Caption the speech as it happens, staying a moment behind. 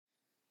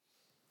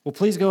Well,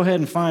 please go ahead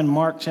and find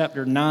Mark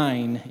chapter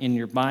 9 in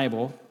your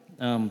Bible.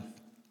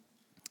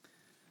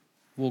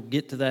 We'll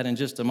get to that in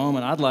just a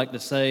moment. I'd like to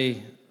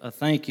say a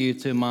thank you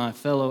to my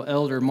fellow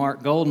elder,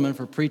 Mark Goldman,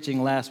 for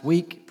preaching last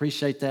week.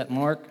 Appreciate that,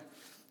 Mark.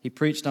 He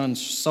preached on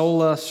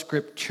sola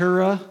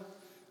scriptura,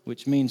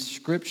 which means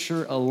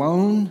scripture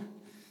alone.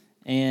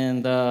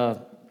 And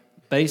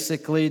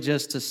basically,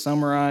 just to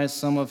summarize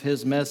some of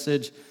his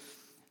message,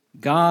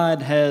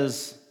 God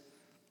has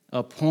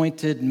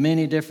appointed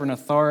many different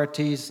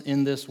authorities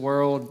in this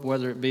world,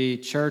 whether it be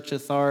church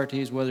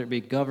authorities, whether it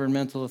be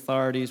governmental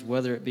authorities,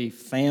 whether it be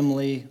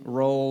family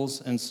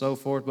roles and so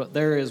forth. But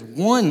there is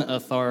one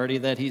authority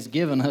that he's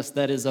given us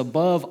that is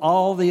above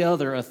all the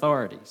other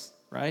authorities,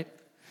 right?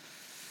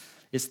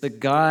 It's the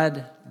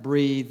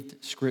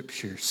God-breathed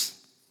scriptures.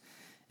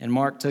 And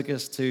Mark took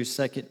us to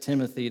 2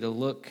 Timothy to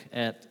look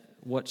at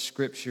what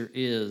scripture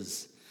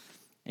is.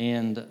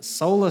 And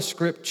sola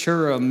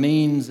scriptura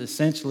means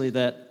essentially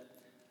that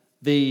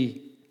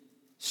the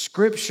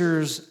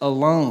scriptures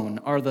alone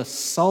are the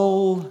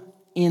sole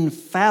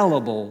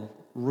infallible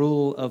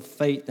rule of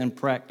faith and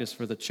practice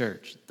for the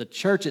church. The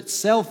church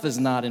itself is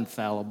not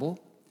infallible.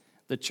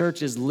 The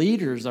church's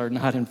leaders are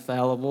not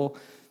infallible.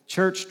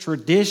 Church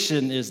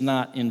tradition is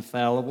not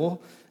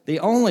infallible.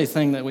 The only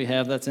thing that we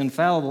have that's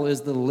infallible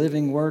is the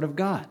living Word of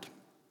God,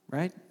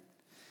 right?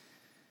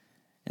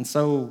 And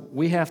so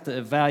we have to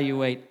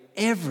evaluate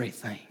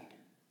everything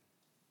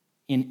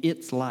in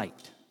its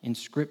light, in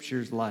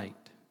Scripture's light,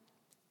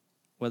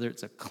 whether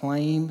it's a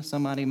claim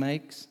somebody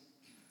makes,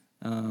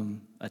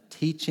 a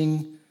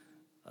teaching,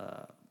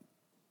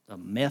 a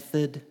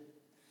method,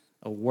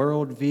 a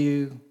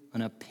worldview,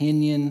 an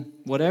opinion,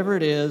 whatever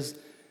it is,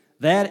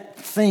 that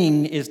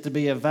thing is to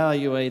be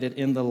evaluated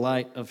in the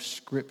light of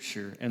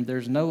Scripture. And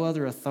there's no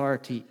other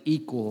authority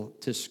equal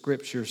to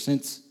Scripture,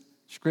 since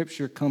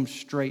Scripture comes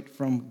straight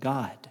from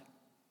God.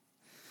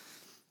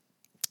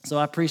 So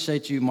I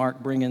appreciate you, Mark,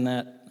 bringing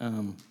that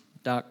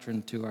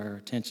doctrine to our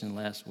attention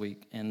last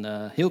week. And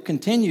he'll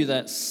continue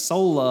that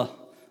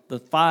the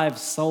 5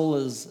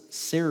 solas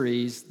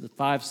series, the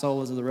 5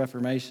 solas of the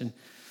Reformation.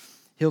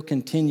 He'll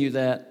continue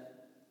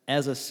that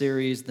as a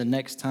series the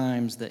next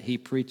times that he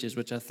preaches,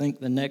 which I think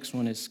the next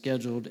one is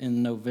scheduled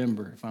in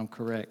November, if I'm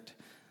correct,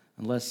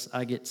 unless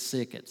I get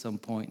sick at some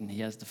point and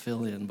he has to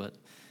fill in, but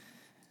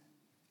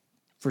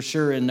for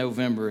sure in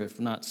November, if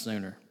not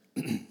sooner.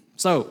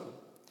 So,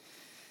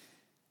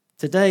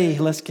 today,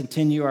 let's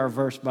continue our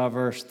verse by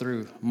verse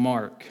through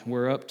Mark.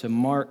 We're up to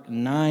Mark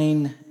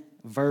 9,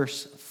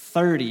 verse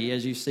 30,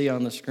 as you see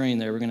on the screen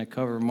there. We're going to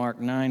cover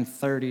Mark 9,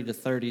 30 to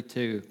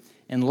 32.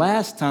 And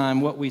last time,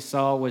 what we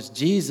saw was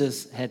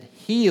Jesus had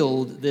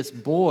healed this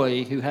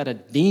boy who had a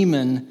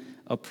demon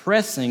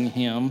oppressing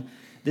him.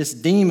 This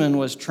demon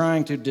was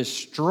trying to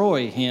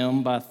destroy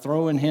him by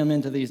throwing him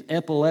into these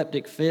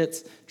epileptic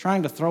fits,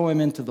 trying to throw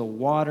him into the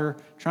water,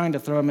 trying to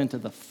throw him into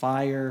the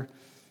fire.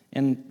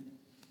 And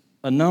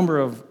a number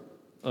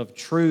of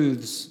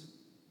truths,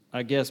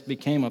 I guess,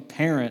 became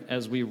apparent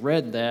as we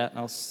read that.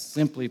 I'll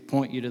simply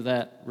point you to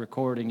that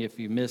recording if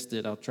you missed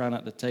it. I'll try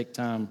not to take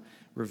time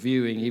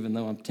reviewing, even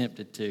though I'm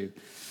tempted to.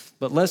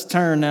 But let's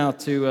turn now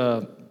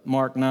to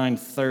Mark 9,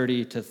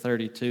 30 to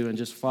 32, and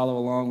just follow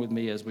along with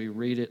me as we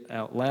read it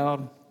out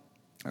loud,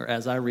 or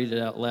as I read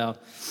it out loud.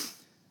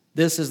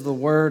 This is the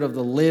word of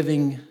the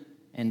living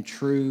and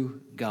true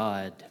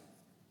God.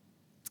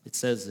 It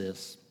says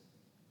this: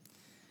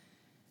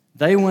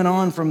 They went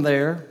on from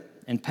there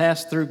and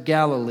passed through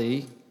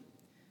Galilee,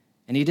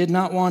 and he did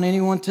not want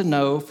anyone to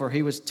know, for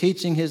he was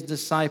teaching his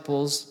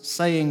disciples,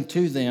 saying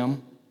to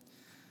them,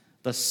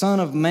 The Son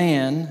of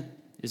Man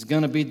is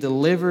going to be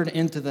delivered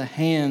into the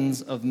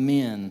hands of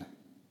men,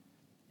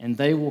 and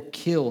they will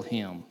kill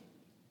him.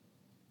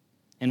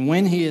 And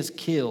when he is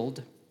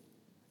killed,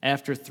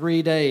 after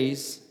 3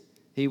 days,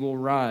 he will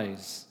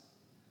rise.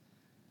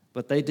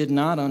 But they did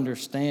not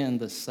understand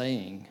the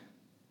saying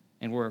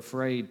and were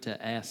afraid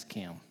to ask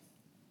him.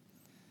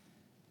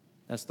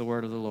 That's the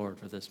word of the Lord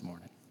for this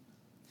morning.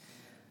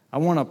 I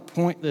want to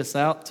point this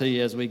out to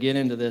you as we get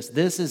into this.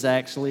 This is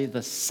actually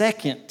the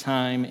second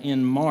time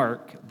in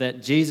Mark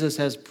that Jesus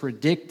has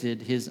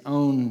predicted his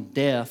own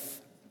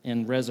death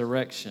and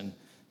resurrection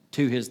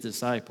to his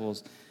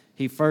disciples.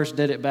 He first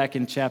did it back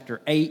in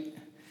chapter 8,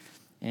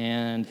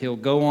 and he'll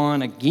go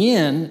on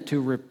again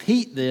to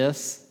repeat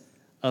this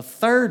a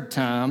third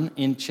time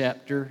in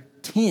chapter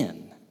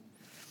 10.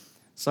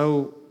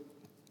 So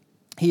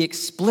he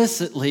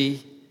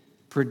explicitly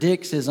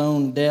predicts his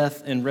own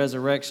death and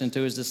resurrection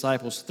to his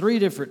disciples 3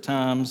 different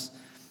times.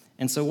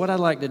 And so what I'd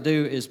like to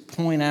do is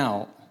point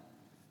out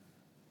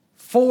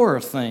 4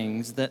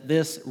 things that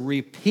this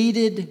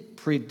repeated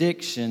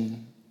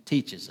prediction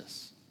teaches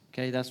us.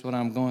 Okay, that's what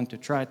I'm going to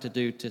try to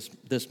do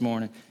this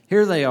morning.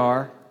 Here they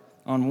are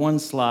on one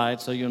slide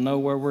so you'll know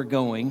where we're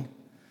going.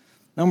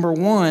 Number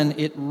 1,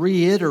 it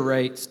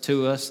reiterates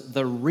to us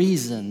the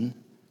reason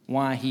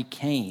why he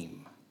came.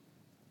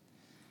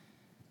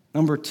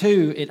 Number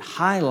 2, it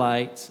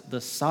highlights the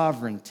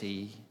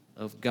sovereignty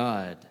of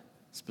God.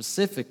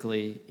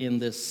 specifically in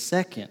this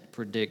second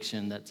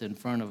prediction that's in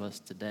front of us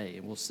today,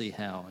 and we'll see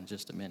how in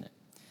just a minute.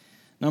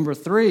 Number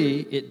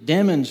 3, it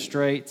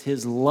demonstrates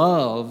his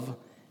love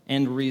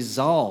and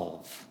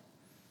resolve.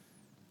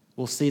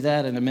 We'll see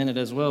that in a minute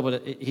as well,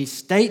 but he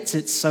states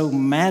it so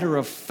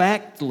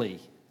matter-of-factly.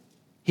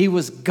 He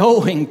was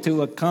going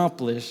to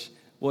accomplish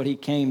what he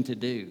came to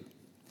do.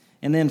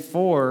 And then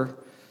 4,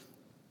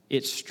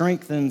 it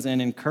strengthens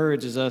and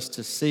encourages us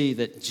to see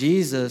that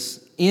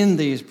Jesus, in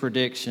these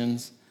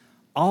predictions,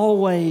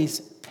 always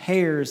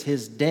pairs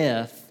his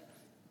death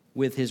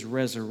with his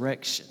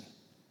resurrection.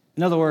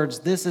 In other words,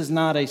 this is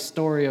not a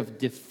story of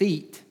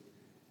defeat.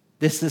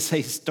 This is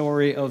a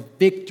story of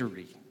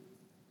victory.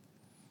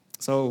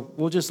 So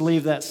we'll just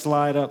leave that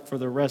slide up for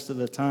the rest of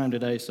the time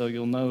today so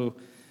you'll know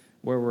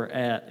where we're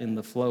at in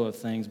the flow of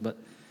things. But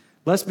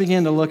let's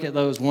begin to look at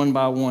those one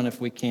by one if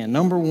we can.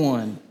 Number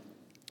 1,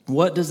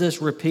 what does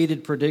this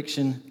repeated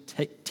prediction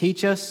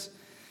teach us?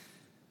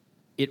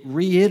 It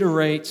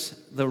reiterates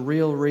the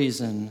real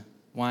reason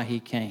why he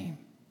came.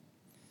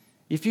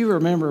 If you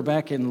remember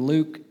back in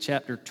Luke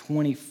chapter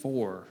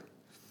 24,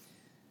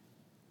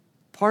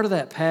 part of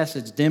that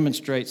passage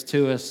demonstrates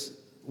to us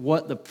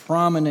what the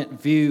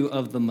prominent view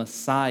of the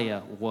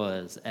Messiah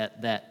was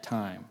at that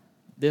time.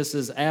 This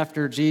is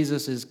after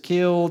Jesus is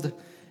killed,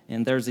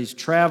 and there's these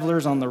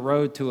travelers on the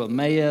road to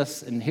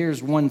Emmaus, and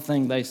here's one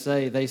thing they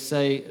say. They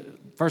say,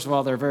 first of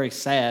all, they're very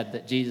sad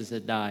that Jesus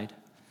had died.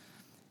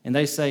 And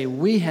they say,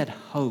 we had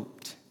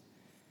hoped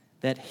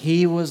that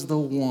he was the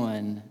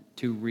one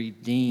to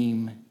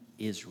redeem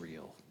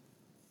Israel.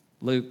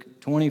 Luke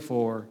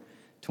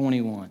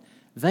 24:21.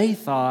 They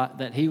thought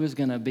that he was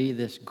going to be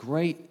this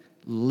great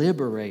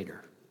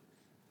liberator.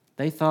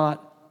 They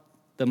thought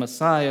the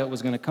Messiah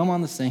was going to come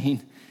on the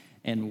scene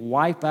and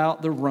wipe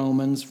out the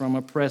Romans from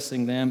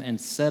oppressing them and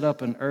set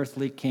up an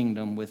earthly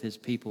kingdom with his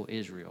people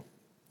Israel.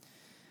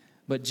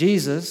 But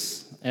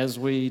Jesus, as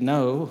we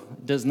know,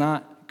 does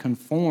not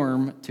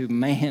conform to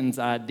man's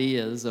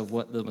ideas of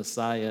what the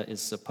Messiah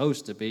is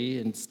supposed to be.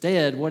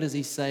 Instead, what does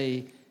he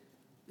say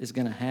is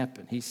going to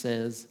happen? He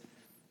says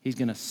he's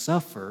going to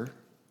suffer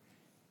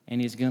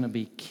and he's going to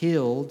be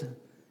killed,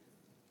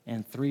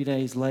 and 3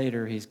 days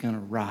later he's going to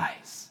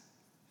rise.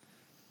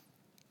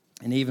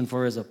 And even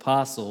for his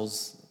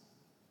apostles,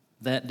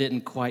 that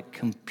didn't quite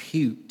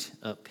compute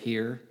up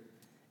here.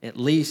 At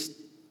least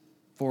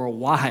for a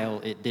while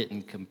it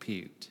didn't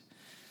compute.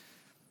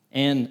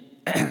 And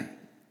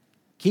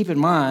keep in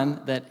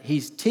mind that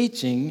he's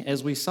teaching,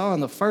 as we saw in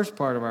the first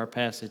part of our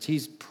passage, he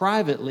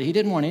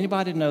didn't want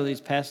anybody to know that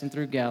he's passing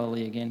through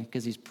Galilee again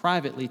because he's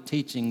privately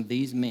teaching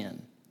these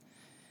men.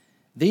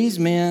 These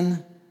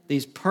men,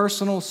 these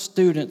personal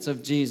students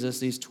of Jesus,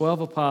 these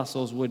 12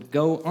 apostles, would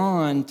go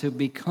on to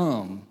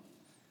become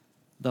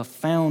the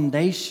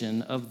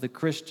foundation of the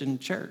Christian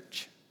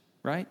church,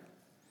 right?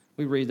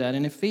 We read that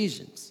in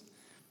Ephesians.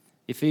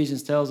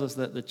 Ephesians tells us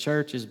that the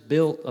church is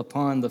built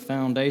upon the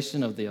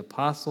foundation of the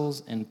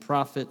apostles and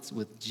prophets,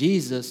 with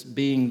Jesus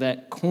being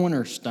that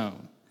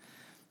cornerstone.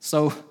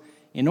 So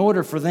in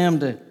order for them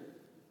to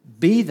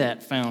be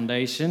that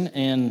foundation,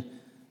 and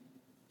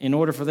in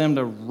order for them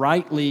to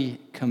rightly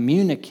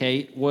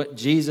communicate what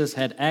Jesus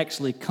had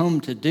actually come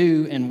to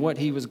do and what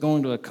he was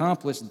going to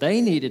accomplish,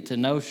 they needed to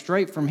know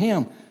straight from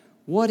him,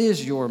 what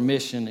is your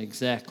mission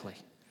exactly?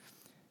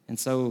 And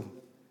so,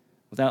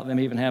 without them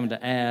even having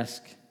to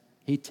ask,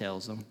 he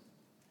tells them,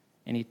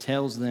 and he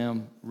tells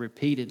them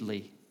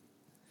repeatedly.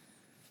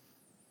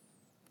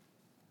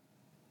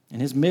 And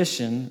his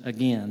mission,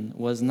 again,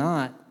 was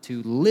not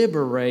to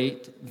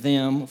liberate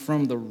them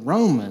from the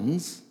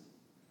Romans.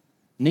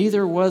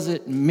 Neither was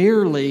it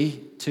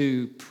merely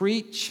to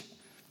preach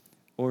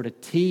or to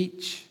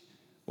teach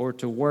or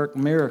to work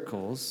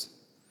miracles.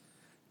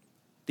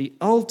 The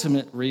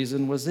ultimate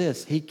reason was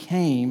this: he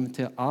came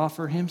to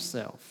offer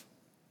himself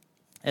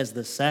as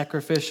the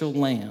sacrificial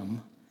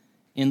lamb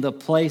in the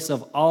place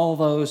of all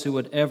those who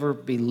would ever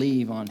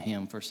believe on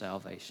him for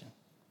salvation.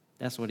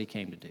 That's what he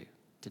came to do,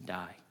 to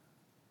die.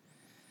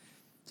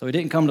 So he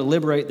didn't come to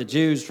liberate the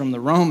Jews from the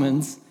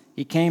Romans.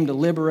 He came to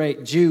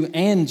liberate Jew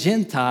and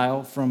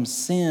Gentile from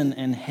sin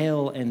and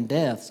hell and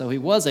death. So he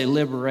was a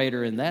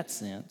liberator in that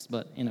sense,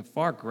 but in a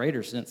far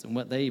greater sense than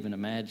what they even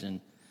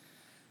imagined.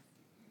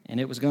 And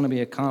it was going to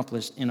be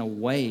accomplished in a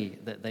way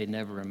that they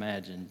never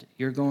imagined.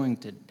 You're going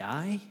to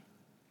die?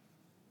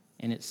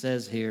 And it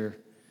says here,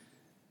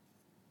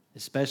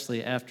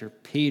 especially after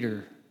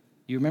Peter,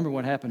 you remember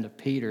what happened to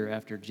Peter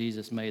after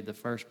Jesus made the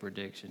first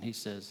prediction? He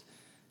says,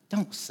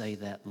 "Don't say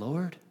that,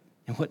 Lord."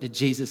 And what did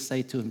Jesus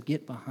say to him?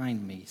 "Get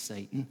behind me,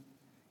 Satan.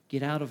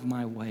 Get out of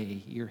my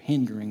way. You're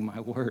hindering my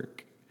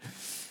work."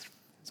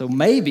 So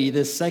maybe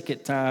this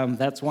second time,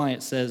 that's why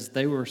it says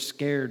they were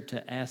scared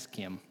to ask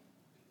him,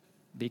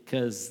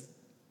 because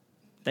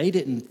they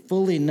didn't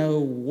fully know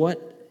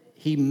what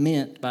he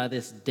meant by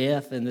this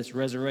death and this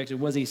resurrection.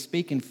 Was he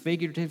speaking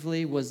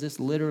figuratively? Was this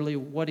literally?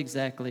 What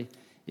exactly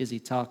is he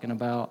talking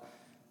about?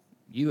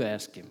 You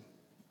ask him.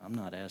 I'm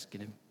not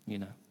asking him,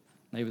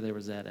 Maybe there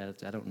was that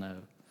attitude. I don't know.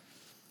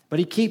 But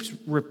he keeps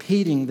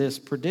repeating this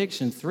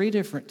prediction 3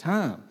 different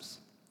times.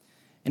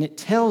 And it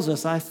tells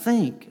us, I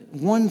think,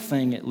 one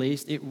thing at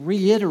least, it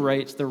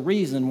reiterates the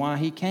reason why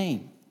he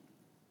came.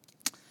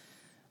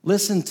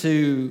 Listen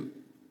to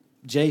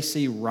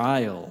J.C.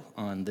 Ryle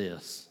on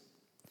this.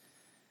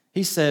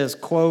 He says,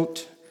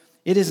 quote,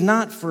 "It is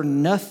not for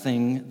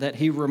nothing that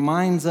he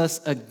reminds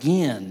us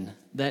again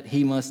that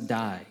he must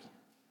die.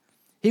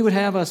 He would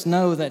have us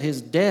know that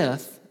his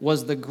death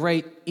was the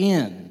great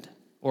end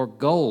or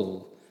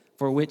goal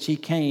for which he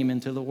came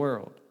into the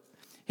world.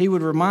 He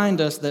would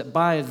remind us that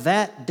by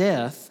that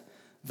death,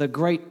 the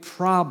great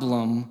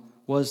problem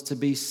was to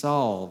be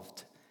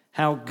solved,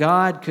 how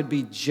God could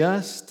be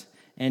just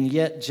and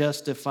yet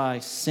justify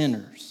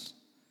sinners.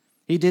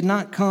 He did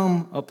not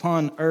come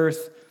upon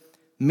earth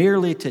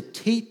merely to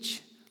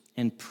teach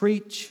and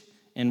preach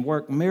and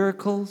work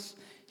miracles.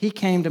 He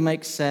came to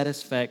make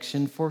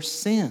satisfaction for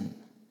sin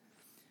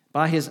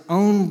by his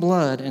own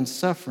blood and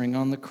suffering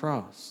on the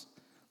cross.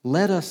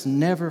 Let us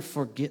never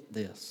forget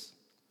this.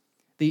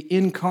 The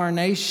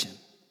incarnation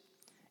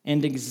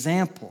and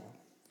example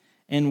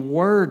and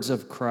words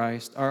of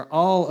Christ are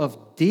all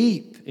of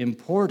deep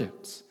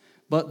importance,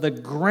 but the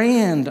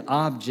grand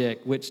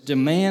object which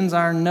demands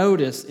our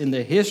notice in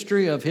the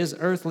history of his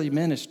earthly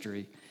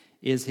ministry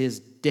is his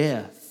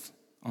death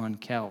on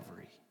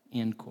Calvary,"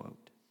 end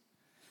quote.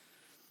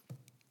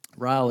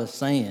 Ryle is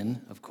saying,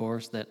 of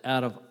course, that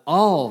out of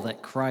all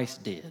that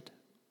Christ did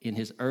in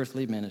his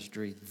earthly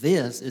ministry,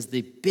 this is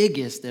the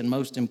biggest and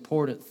most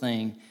important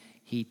thing.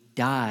 He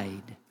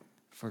died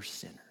for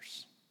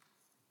sinners.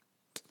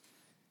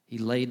 He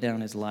laid down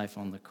his life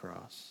on the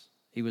cross.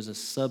 He was a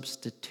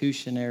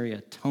substitutionary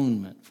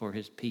atonement for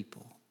his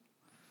people.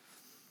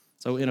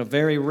 So in a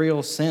very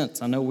real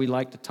sense, I know we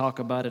like to talk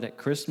about it at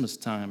Christmas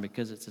time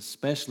because it's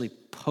especially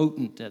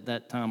potent at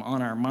that time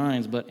on our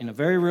minds, but in a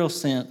very real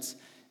sense,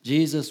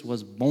 Jesus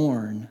was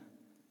born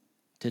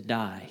to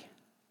die.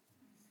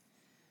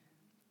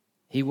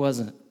 He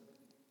wasn't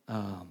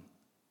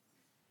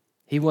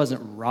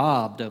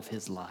robbed of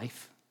his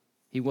life.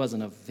 He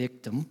wasn't a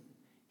victim.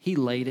 He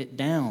laid it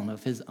down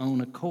of his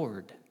own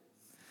accord.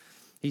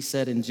 He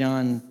said in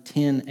John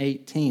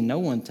 10:18, "No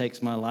one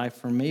takes my life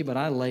from me, but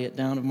I lay it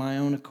down of my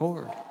own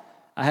accord.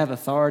 I have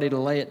authority to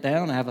lay it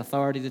down. I have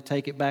authority to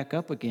take it back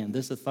up again.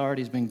 This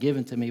authority has been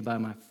given to me by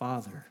my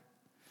Father."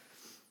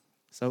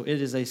 So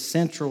it is a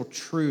central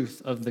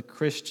truth of the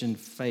Christian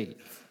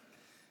faith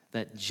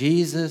that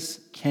Jesus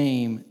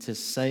came to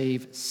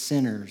save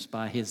sinners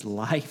by his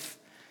life,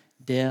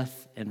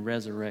 death, and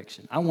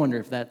resurrection. I wonder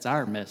if that's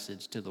our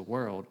message to the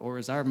world, or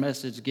is our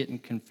message getting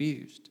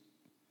confused?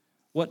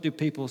 What do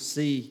people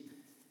see?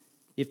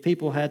 If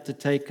people had to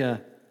take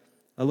a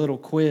little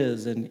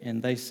quiz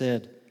and they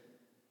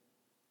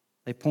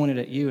pointed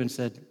at you and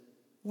said,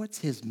 "What's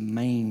his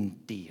main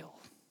deal?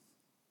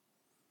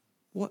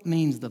 What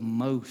means the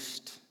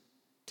most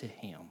to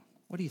him?"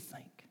 What do you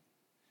think?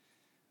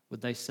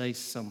 Would they say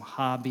some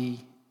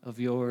hobby of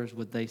yours?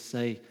 Would they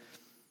say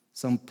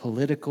some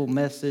political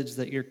message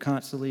that you're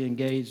constantly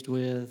engaged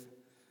with?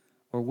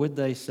 Or would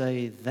they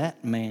say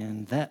that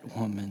man, that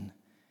woman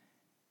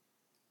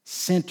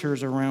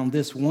centers around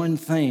this one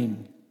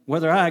thing?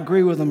 Whether I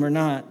agree with them or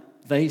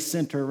not, they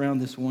center around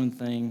this one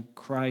thing: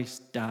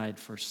 Christ died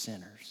for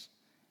sinners.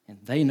 And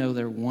they know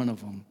they're one of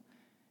them,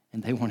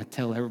 and they want to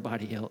tell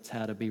everybody else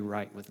how to be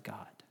right with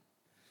God.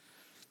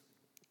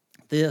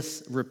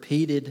 This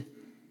repeated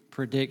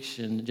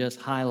prediction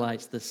just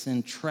highlights the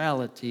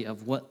centrality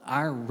of what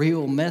our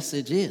real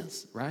message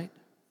is, right?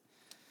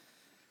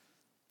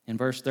 In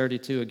verse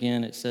 32,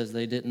 again, it says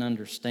they didn't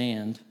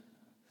understand,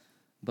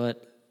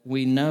 but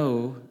we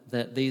know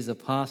that these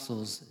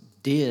apostles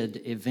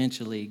did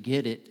eventually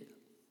get it.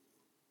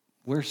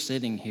 We're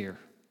sitting here.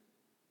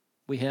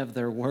 We have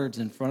their words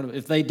in front of us.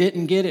 If they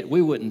didn't get it,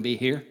 we wouldn't be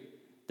here.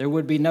 There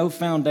would be no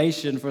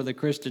foundation for the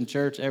Christian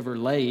church ever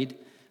laid.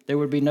 There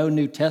would be no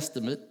New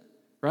Testament,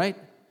 right?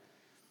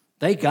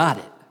 They got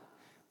it.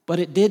 But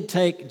it did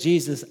take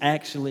Jesus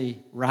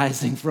actually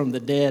rising from the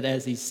dead,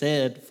 as he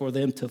said, for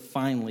them to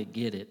finally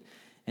get it.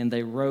 And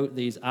they wrote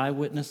these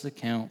eyewitness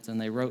accounts,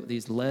 and they wrote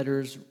these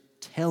letters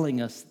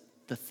telling us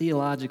the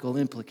theological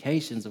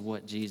implications of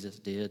what Jesus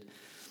did,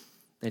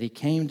 that he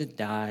came to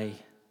die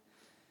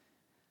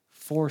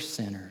for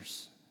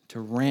sinners, to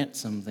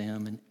ransom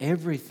them, and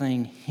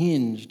everything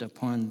hinged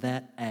upon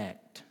that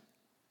act.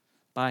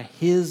 By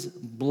his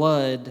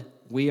blood,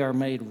 we are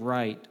made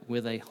right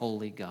with a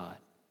holy God.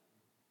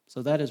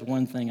 So that is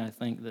one thing I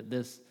think that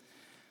this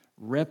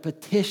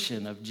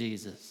repetition of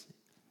Jesus,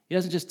 he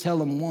doesn't just tell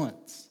them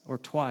once or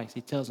twice,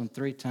 he tells them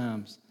 3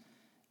 times,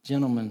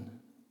 "Gentlemen,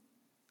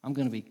 I'm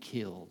going to be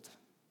killed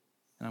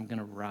and I'm going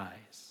to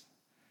rise."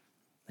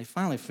 They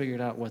finally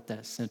figured out what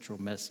that central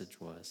message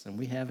was, and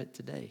we have it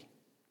today.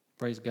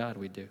 Praise God,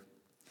 we do.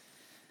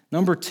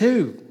 Number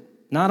 2,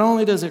 not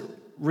only does it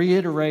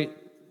reiterate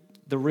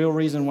the real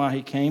reason why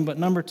he came, but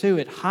number 2,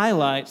 it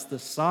highlights the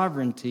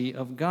sovereignty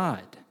of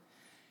God.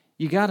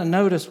 You got to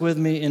notice with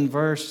me in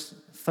verse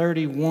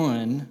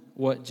 31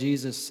 what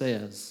Jesus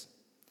says.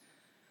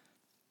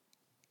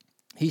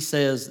 he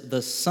says,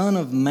 the Son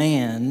of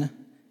Man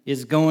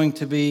is going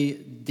to be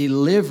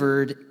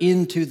delivered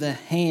into the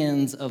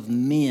hands of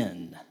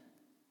men.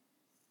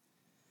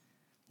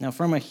 Now,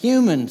 from a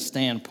human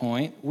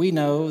standpoint, we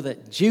know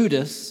that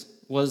Judas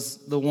was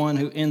the one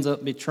who ends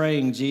up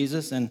betraying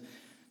Jesus and,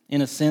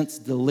 in a sense,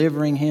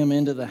 delivering him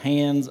into the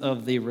hands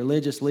of the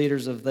religious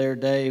leaders of their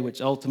day, which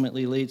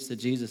ultimately leads to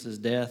Jesus'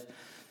 death.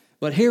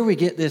 But here we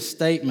get this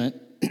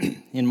statement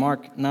in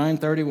Mark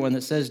 9:31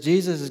 that says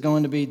Jesus is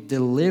going to be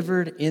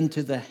delivered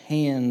into the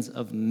hands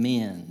of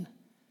men.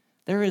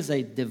 There is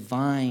a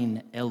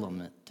divine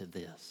element to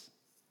this.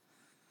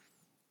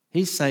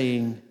 He's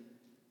saying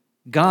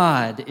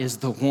God is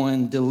the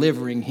one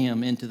delivering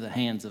him into the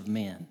hands of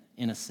men,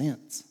 in a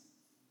sense.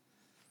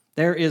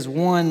 There is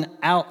one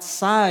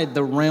outside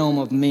the realm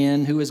of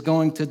men who is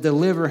going to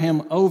deliver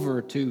him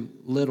over to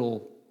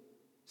little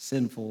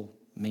sinful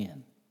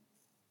men.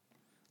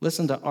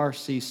 Listen to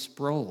R.C.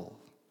 Sproul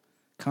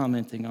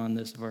commenting on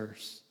this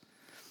verse.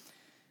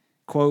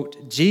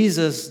 Quote,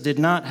 Jesus did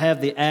not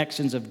have the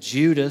actions of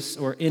Judas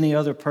or any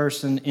other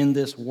person in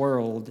this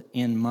world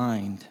in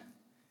mind.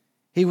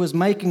 He was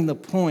making the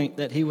point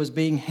that he was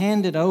being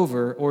handed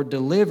over or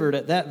delivered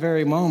at that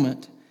very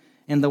moment,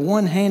 and the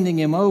one handing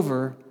him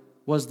over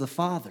was the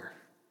Father.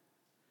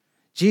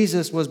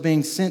 Jesus was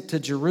being sent to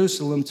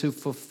Jerusalem to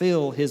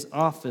fulfill his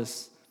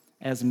office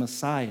as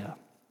Messiah.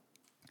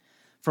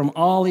 From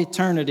all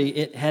eternity,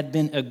 it had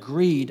been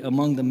agreed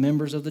among the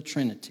members of the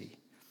Trinity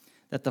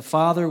that the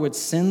Father would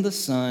send the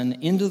Son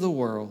into the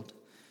world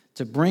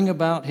to bring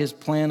about his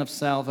plan of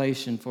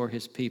salvation for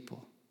his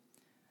people.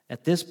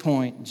 At this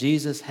point,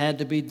 Jesus had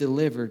to be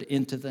delivered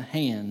into the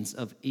hands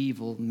of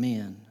evil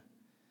men.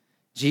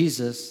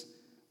 Jesus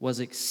was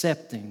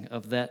accepting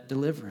of that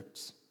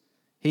deliverance.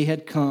 He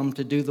had come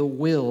to do the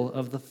will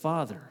of the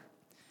Father.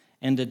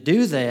 And to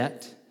do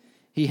that,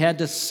 he had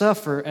to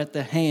suffer at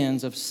the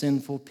hands of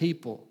sinful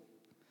people.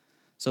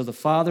 So the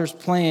Father's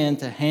plan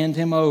to hand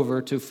him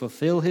over to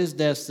fulfill his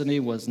destiny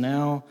was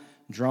now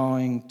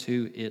drawing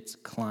to its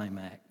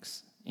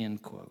climax,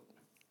 end quote.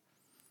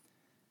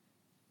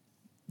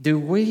 Do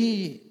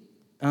we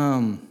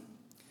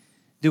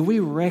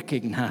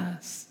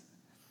recognize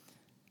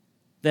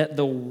that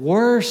the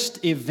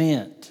worst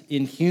event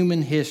in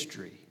human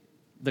history,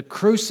 the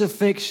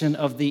crucifixion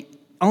of the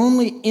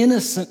only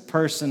innocent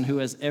person who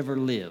has ever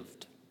lived,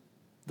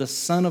 the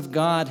Son of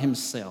God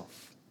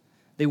himself,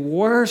 the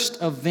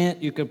worst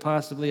event you could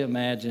possibly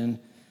imagine,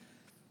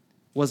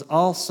 was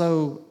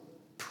also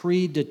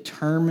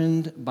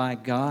predetermined by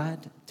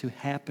God to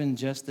happen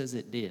just as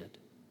it did?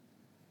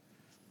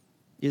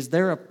 Is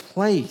there a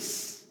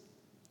place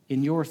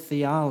in your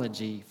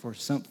theology for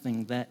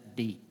something that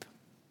deep?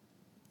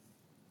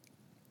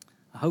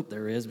 I hope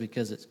there is,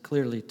 because it's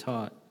clearly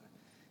taught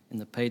in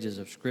the pages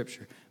of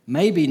Scripture.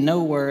 Maybe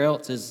nowhere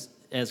else is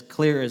as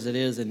clear as it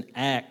is in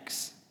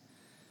Acts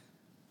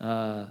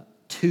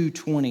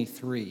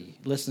 2:23.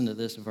 Listen to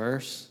this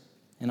verse,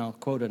 and I'll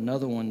quote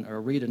another one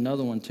or read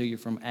another one to you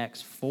from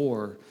Acts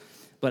 4.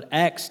 But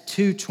Acts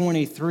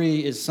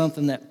 2:23 is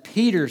something that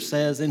Peter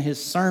says in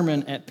his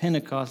sermon at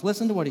Pentecost.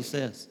 Listen to what he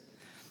says.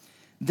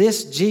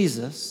 This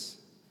Jesus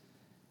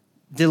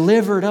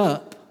delivered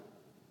up,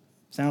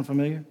 sound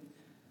familiar?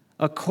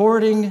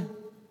 According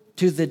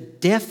to the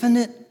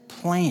definite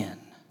plan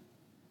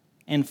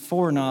and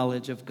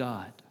foreknowledge of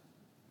God,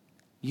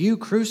 you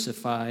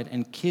crucified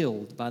and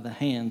killed by the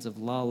hands of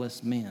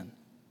lawless men.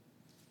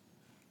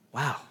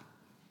 Wow.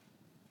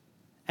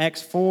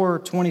 Acts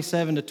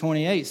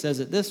 4:27-28 says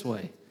it this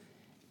way.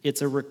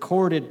 It's a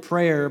recorded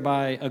prayer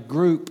by a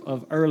group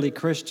of early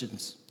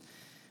Christians.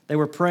 They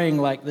were praying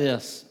like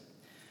this.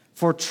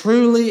 For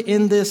truly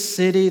in this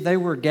city they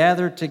were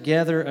gathered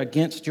together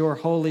against your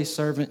holy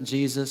servant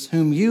Jesus,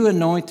 whom you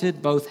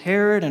anointed, both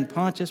Herod and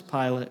Pontius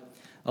Pilate,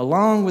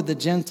 along with the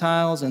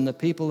Gentiles and the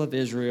people of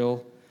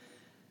Israel,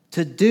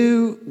 to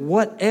do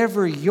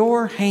whatever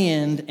your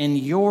hand and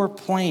your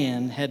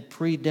plan had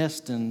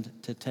predestined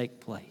to take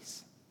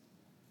place.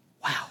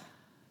 Wow.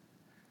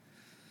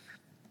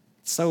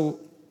 So,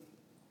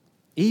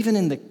 even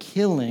in the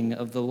killing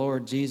of the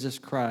Lord Jesus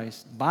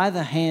Christ by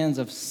the hands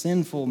of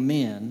sinful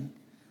men,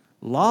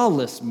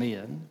 lawless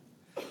men,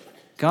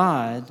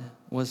 God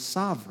was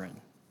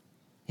sovereign.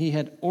 He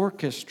had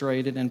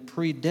orchestrated and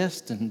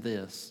predestined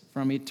this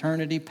from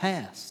eternity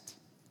past.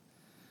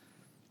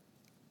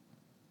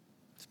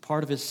 It's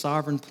part of his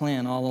sovereign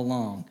plan all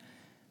along.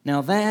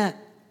 Now that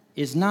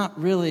is not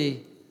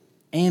really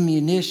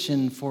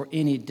ammunition for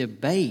any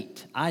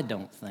debate, I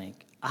don't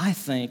think. I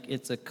think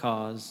it's a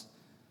cause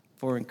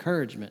for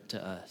encouragement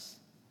to us.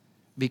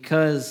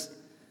 Because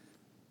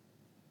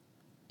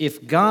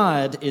if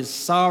God is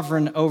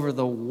sovereign over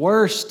the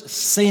worst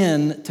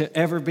sin to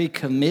ever be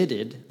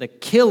committed, the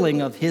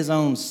killing of his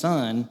own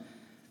son,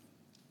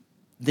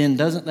 then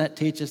doesn't that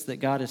teach us that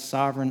God is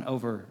sovereign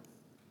over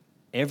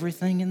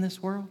everything in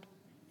this world?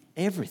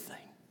 Everything.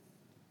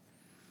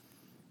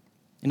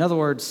 In other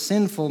words,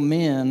 sinful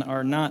men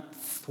are not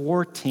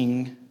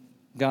thwarting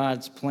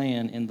God's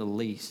plan in the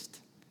least.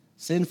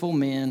 Sinful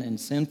men and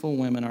sinful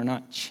women are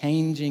not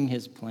changing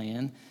his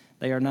plan.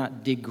 They are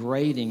not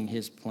degrading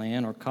his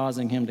plan or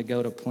causing him to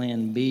go to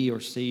plan B or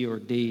C or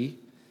D.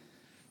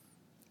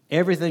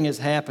 Everything is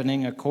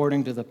happening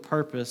according to the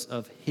purpose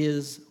of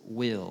his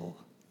will.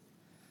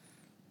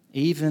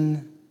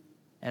 Even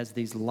as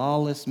these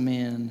lawless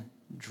men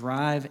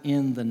drive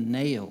in the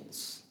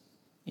nails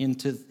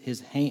into his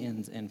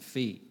hands and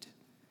feet,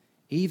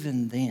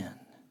 even then,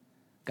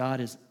 God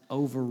is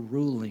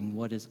overruling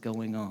what is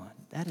going on.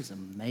 That is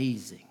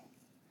amazing.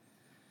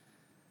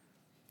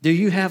 Do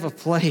you have a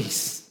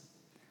place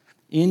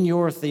in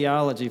your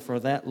theology for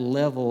that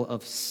level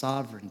of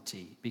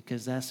sovereignty?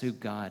 Because that's who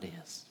God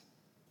is.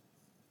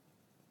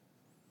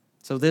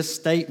 So this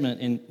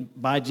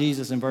statement by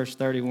Jesus in verse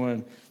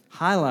 31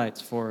 highlights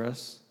for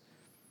us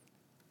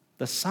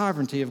the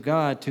sovereignty of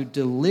God to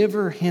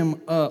deliver him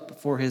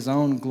up for his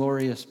own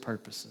glorious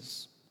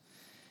purposes.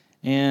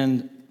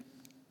 And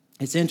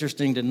it's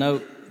interesting to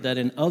note that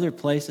in other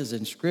places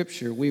in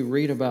Scripture, we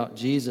read about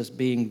Jesus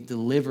being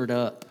delivered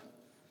up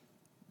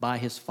by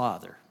his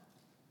Father.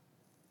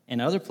 In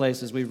other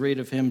places, we read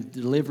of him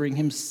delivering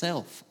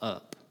himself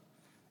up.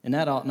 And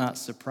that ought not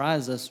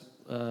surprise us.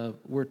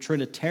 We're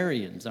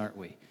Trinitarians, aren't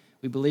we?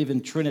 We believe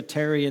in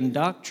Trinitarian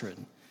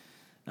doctrine.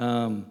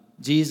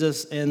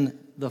 Jesus and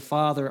the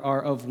Father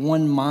are of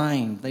one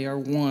mind. They are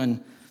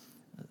one.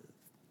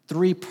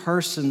 Three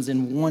persons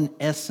in one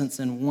essence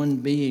and one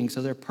being.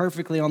 So they're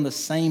perfectly on the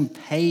same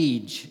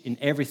page in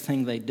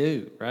everything they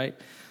do, right?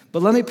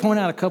 But let me point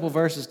out a couple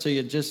verses to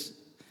you just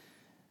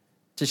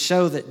to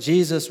show that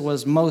Jesus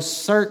was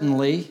most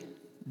certainly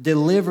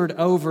delivered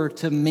over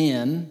to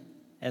men,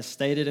 as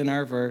stated in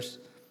our verse,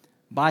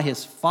 by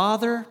his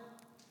Father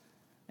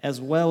as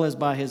well as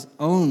by his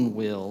own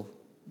will,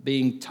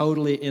 being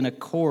totally in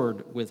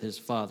accord with his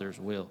Father's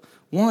will.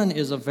 One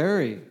is a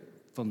very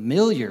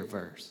familiar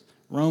verse.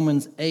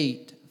 Romans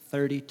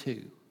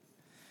 8:32.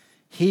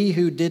 He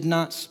who did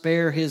not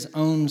spare his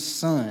own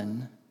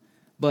son,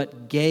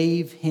 but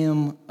gave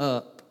him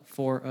up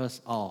for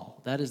us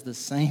all. That is the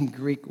same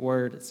Greek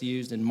word that's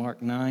used in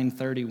Mark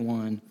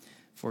 9:31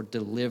 for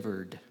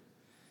delivered.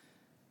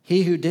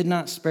 He who did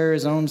not spare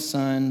his own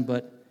son,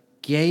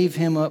 but gave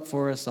him up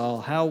for us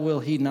all, how will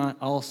he not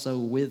also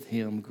with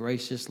him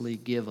graciously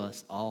give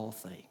us all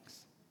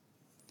things?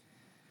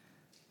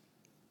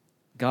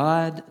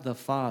 God the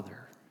Father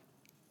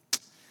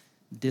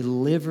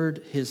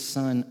delivered his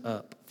son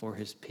up for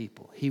his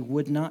people. He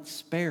would not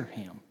spare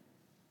him,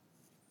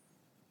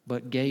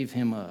 but gave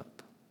him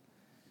up.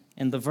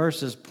 And the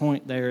verse's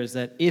point there is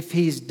that if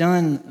he's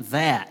done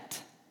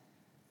that,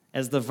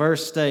 as the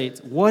verse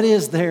states, what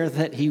is there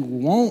that he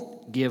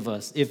won't give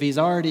us if he's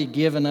already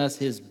given us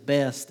his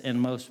best and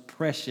most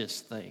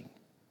precious thing,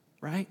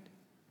 right?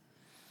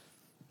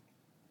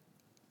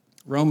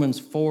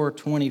 Romans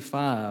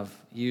 4:25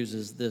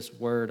 uses this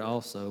word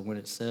also when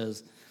it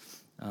says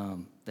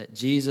that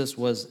Jesus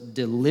was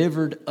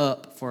delivered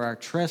up for our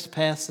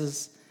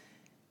trespasses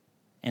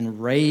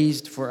and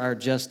raised for our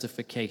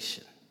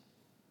justification.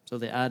 So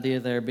the idea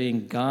there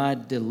being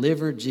God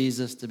delivered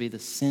Jesus to be the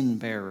sin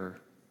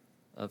bearer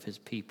of his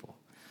people.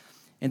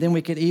 And then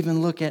we could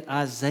even look at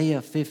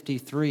Isaiah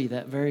 53,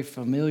 that very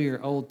familiar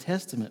Old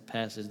Testament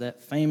passage,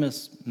 that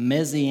famous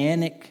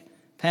messianic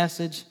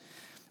passage.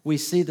 We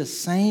see the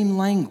same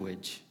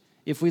language.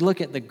 If we look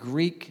at the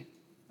Greek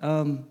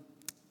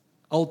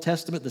Old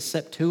Testament, the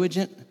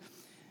Septuagint,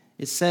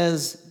 it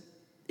says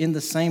in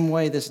the same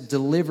way, this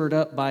delivered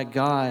up by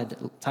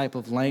God type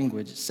of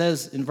language. It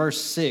says in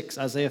verse 6,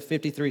 Isaiah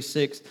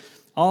 53:6,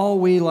 all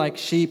we like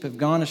sheep have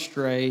gone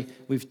astray.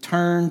 We've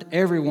turned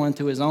everyone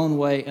to his own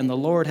way, and the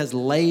Lord has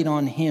laid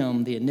on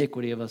him the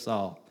iniquity of us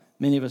all.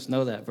 Many of us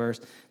know that verse.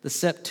 The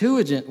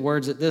Septuagint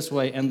words it this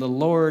way, and the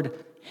Lord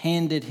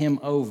handed him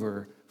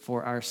over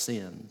for our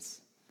sins.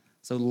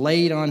 So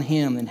laid on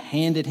him and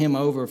handed him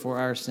over for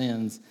our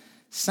sins.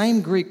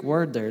 Same Greek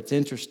word there. It's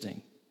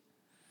interesting.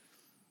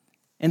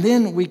 And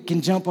then we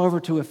can jump over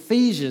to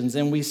Ephesians,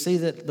 and we see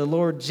that the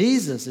Lord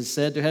Jesus is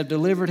said to have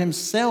delivered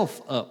himself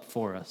up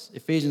for us.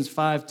 Ephesians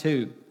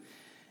 5:2.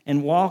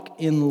 And walk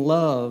in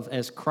love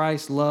as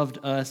Christ loved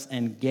us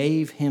and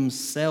gave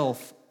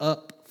himself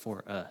up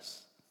for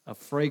us, a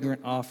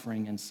fragrant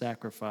offering and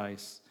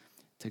sacrifice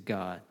to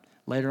God.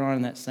 Later on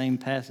in that same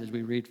passage,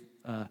 we read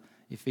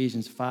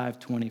Ephesians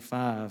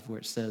 5:25, where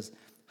it says,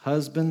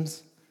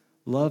 husbands,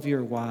 love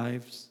your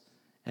wives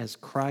as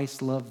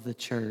Christ loved the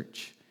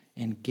church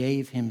and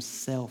gave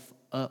himself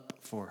up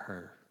for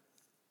her.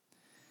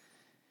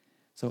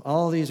 So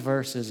all these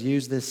verses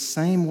use this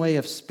same way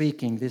of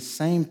speaking, this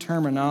same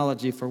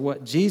terminology for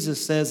what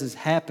Jesus says is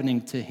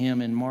happening to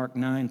him in Mark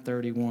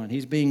 9:31.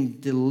 He's being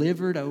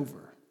delivered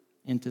over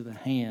into the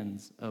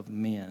hands of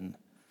men.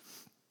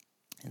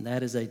 And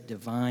that is a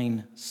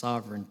divine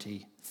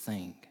sovereignty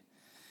thing.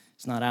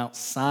 It's not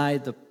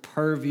outside the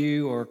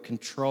purview or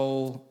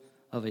control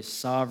of a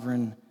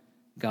sovereign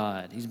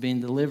God. He's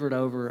being delivered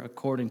over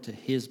according to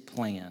his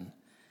plan.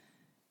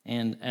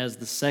 And as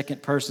the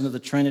second person of the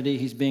Trinity,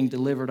 he's being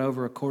delivered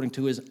over according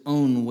to his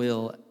own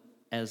will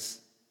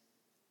as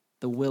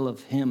the will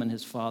of him and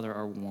his Father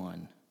are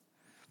one.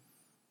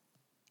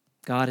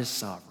 God is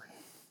sovereign.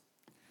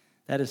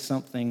 That is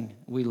something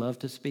we love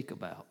to speak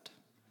about.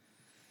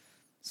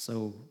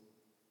 So,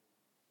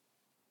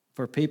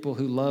 for people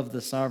who love the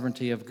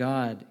sovereignty of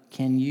God,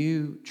 can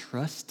you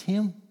trust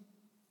him?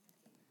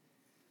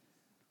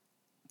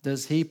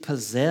 Does he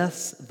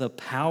possess the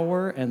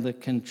power and the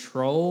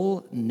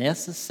control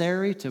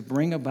necessary to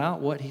bring about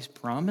what he's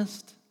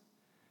promised?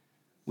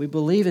 We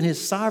believe in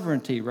his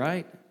sovereignty,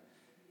 right?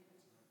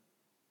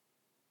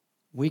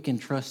 We can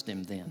trust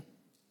him then.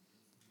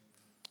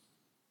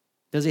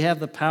 Does he have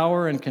the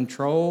power and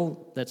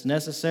control that's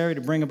necessary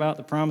to bring about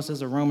the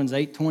promises of Romans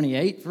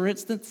 8:28, for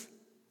instance?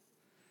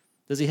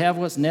 Does he have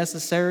what's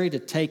necessary to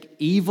take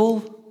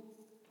evil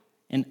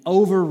and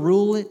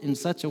overrule it in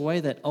such a way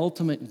that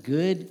ultimate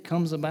good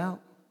comes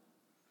about?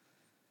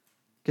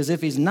 Because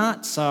if he's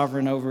not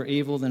sovereign over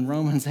evil, then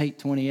Romans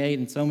 8:28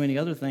 and so many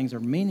other things are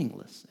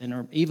meaningless and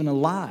are even a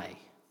lie.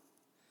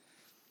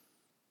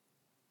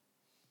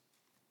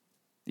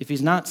 If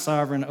he's not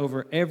sovereign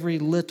over every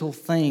little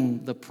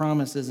thing, the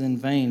promise is in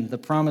vain. The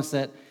promise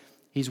that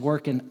he's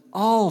working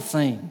all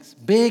things,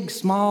 big,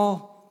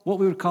 small, what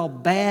we would call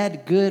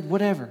bad, good,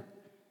 whatever.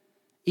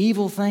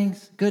 Evil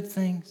things, good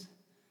things.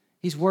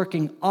 He's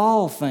working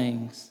all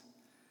things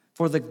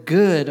for the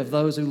good of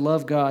those who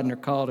love God and are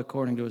called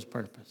according to his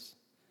purpose.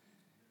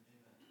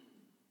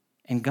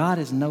 And God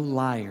is no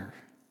liar.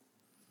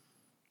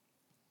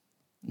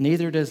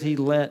 Neither does he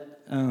let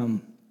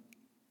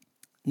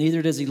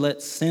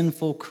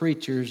sinful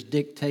creatures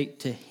dictate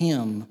to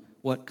him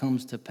what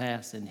comes to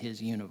pass in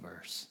his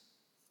universe.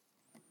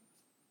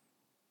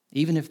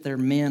 Even if they're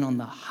men on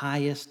the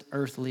highest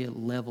earthly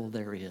level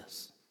there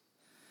is.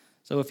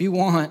 So if you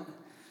want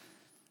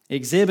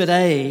Exhibit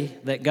A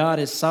that God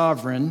is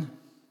sovereign,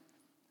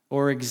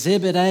 or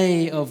Exhibit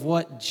A of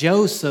what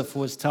Joseph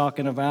was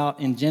talking about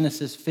in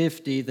Genesis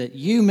 50, that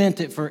you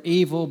meant it for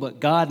evil, but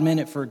God meant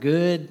it for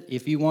good,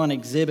 if you want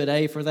Exhibit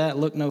A for that,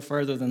 look no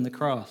further than the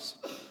cross.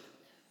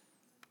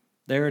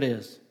 There it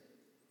is.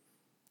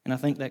 And I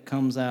think that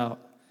comes out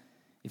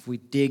if we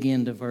dig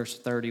into verse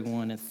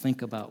 31 and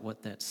think about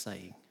what that's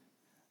saying.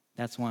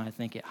 That's why I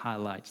think it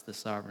highlights the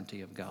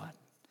sovereignty of God.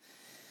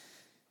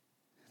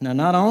 Now,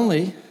 not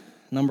only,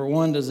 number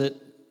one, does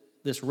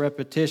this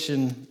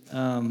repetition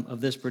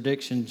of this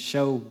prediction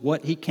show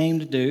what he came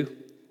to do,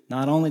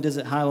 not only does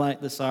it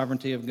highlight the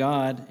sovereignty of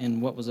God in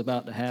what was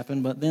about to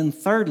happen, but then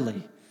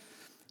thirdly,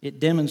 it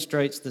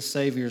demonstrates the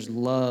Savior's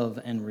love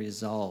and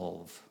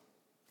resolve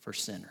for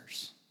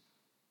sinners.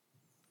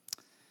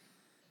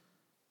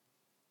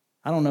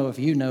 I don't know if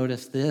you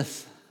noticed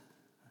this.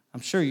 I'm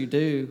sure you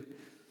do.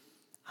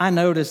 I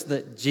noticed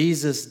that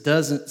Jesus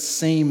doesn't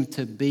seem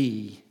to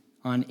be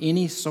on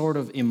any sort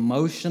of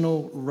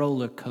emotional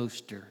roller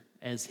coaster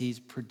as he's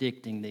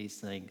predicting these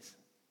things.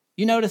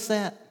 You notice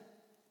that?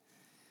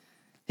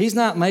 He's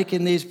not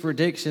making these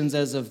predictions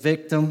as a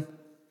victim,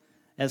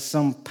 as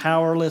some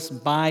powerless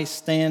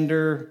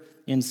bystander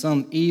in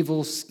some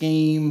evil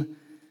scheme.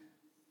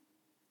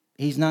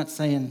 He's not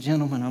saying,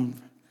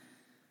 gentlemen,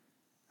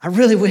 I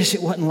really wish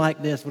it wasn't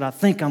like this, but I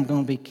think I'm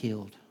going to be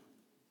killed.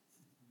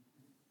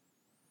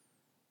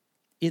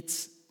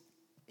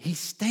 He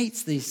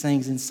states these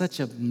things in such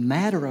a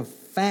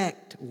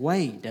matter-of-fact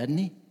way, doesn't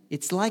he?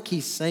 It's like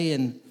he's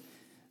saying,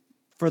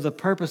 for the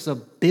purpose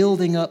of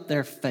building up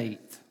their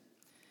faith,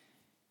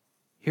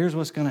 here's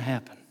what's going to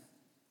happen.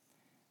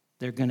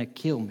 They're going to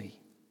kill me,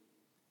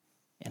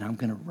 and I'm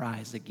going to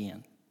rise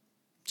again.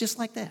 Just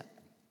like that.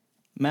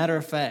 Matter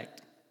of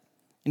fact.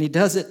 And he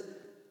does it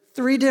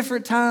 3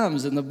 different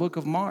times in the book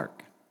of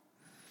Mark.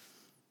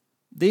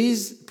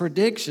 These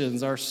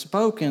predictions are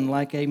spoken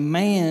like a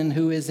man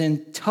who is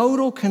in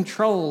total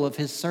control of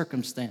his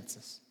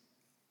circumstances.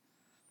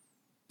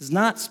 It's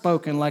not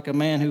spoken like a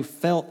man who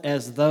felt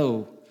as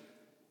though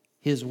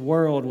his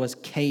world was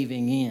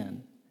caving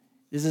in.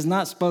 This is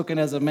not spoken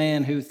as a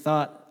man who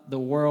thought the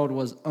world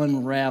was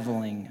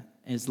unraveling.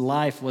 His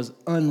life was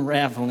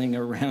unraveling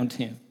around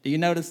him. Do you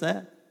notice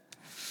that?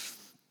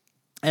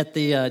 At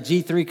the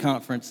G3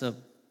 conference of,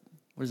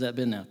 where's that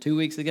been now? 2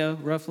 weeks ago,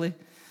 roughly?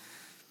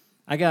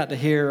 I got to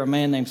hear a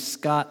man named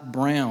Scott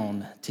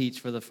Brown teach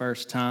for the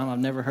first time. I've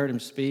never heard him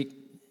speak.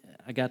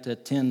 I got to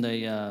attend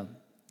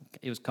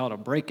it was called a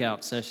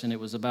breakout session. It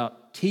was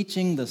about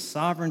teaching the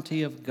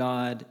sovereignty of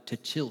God to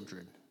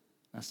children.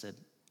 I said,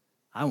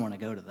 I want to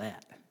go to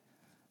that.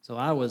 So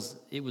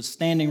it was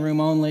standing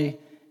room only,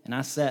 and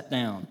I sat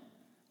down.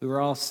 We were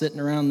all sitting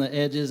around the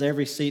edges.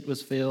 Every seat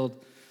was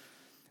filled.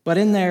 But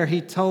in there,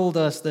 he told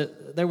us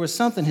that there was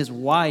something his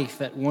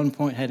wife at one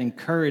point had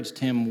encouraged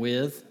him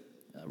with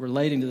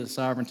relating to the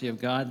sovereignty of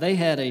God.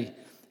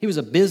 He was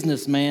a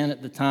businessman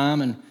at the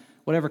time, and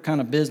whatever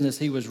kind of business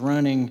he was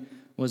running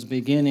was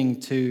beginning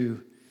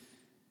to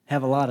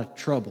have a lot of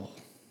trouble.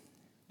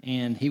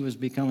 And he was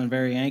becoming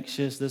very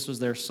anxious. This was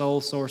their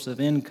sole source of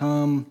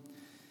income.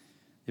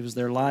 It was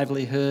their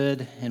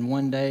livelihood. And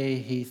one day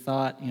he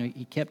thought,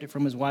 he kept it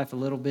from his wife a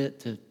little bit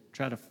to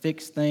try to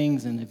fix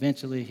things. And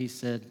eventually he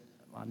said,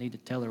 I need to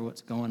tell her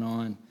what's going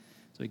on.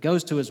 So he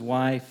goes to his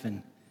wife,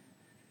 and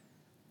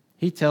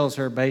he tells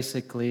her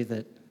basically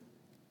that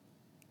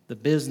the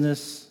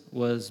business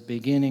was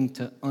beginning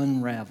to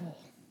unravel.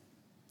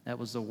 That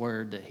was the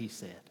word that he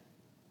said.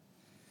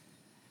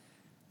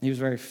 He was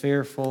very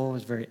fearful,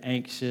 was very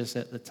anxious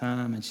at the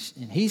time,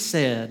 and he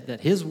said that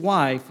his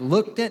wife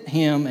looked at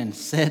him and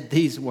said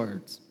these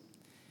words.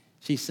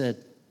 She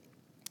said,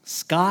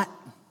 "Scott,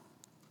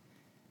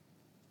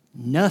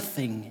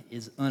 nothing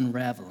is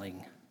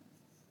unraveling.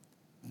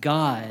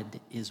 God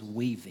is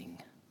weaving."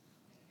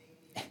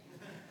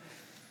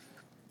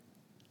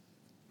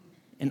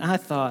 And I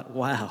thought,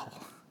 wow.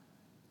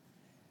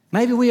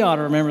 Maybe we ought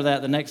to remember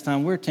that the next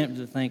time we're tempted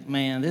to think,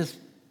 man,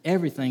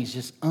 everything's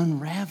just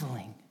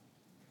unraveling.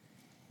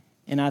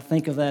 And I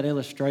think of that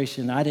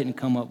illustration. I didn't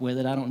come up with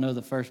it. I don't know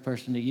the first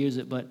person to use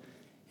it, but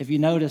if you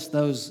notice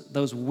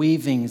those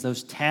weavings,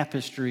 those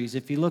tapestries,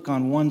 if you look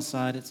on one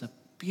side, it's a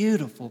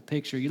beautiful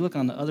picture. You look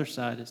on the other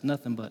side, it's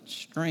nothing but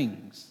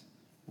strings,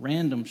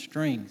 random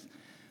strings.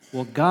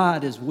 Well,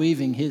 God is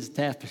weaving his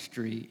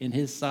tapestry in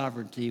his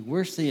sovereignty.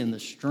 We're seeing the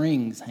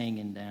strings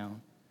hanging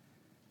down,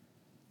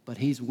 but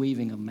he's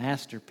weaving a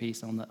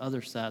masterpiece on the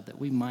other side that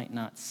we might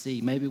not see.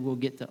 Maybe we'll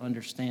get to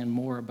understand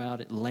more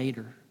about it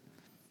later.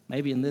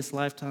 Maybe in this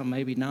lifetime,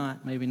 maybe not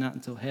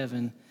until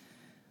heaven.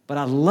 But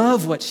I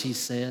love what she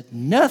said.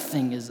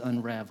 Nothing is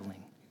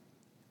unraveling.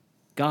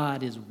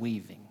 God is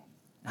weaving.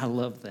 I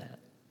love that.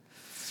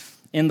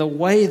 In the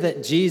way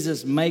that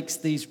Jesus makes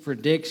these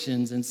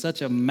predictions in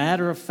such a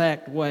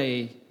matter-of-fact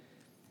way,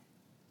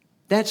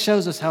 that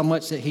shows us how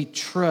much that he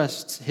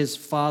trusts his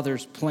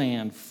Father's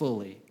plan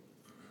fully.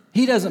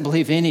 He doesn't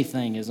believe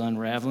anything is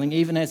unraveling,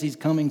 even as he's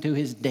coming to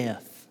his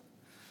death.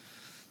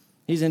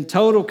 He's in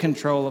total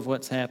control of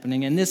what's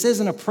happening. And this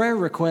isn't a prayer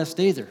request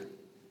either.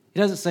 He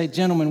doesn't say,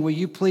 "Gentlemen, will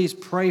you please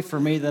pray for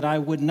me that I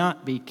would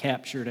not be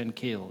captured and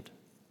killed?"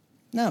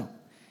 No.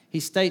 He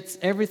states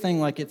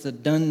everything like it's a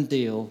done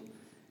deal.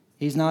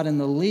 He's not in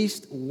the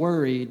least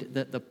worried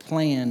that the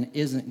plan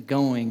isn't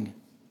going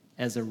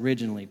as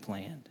originally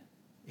planned.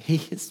 He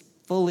is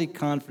fully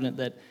confident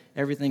that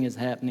everything is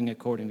happening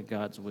according to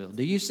God's will.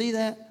 Do you see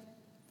that?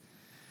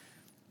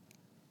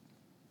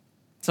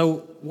 So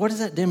what does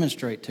that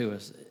demonstrate to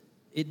us?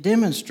 It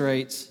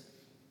demonstrates,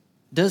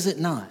 does it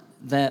not,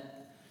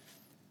 that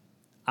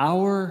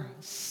our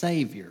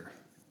Savior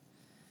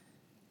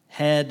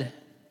had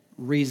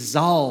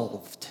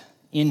resolved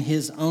in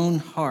his own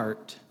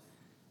heart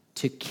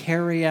to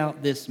carry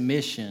out this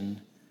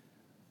mission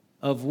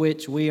of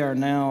which we are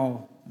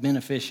now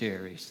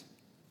beneficiaries.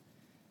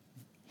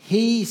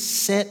 He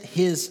set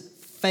his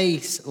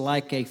face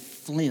like a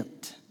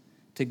flint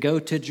to go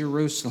to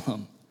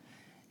Jerusalem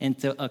and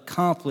to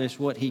accomplish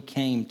what he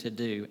came to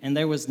do. And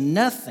there was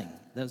nothing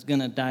that was going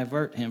to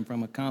divert him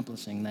from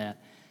accomplishing that.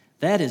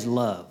 That is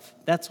love.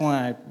 That's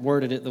why I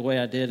worded it the way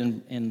I did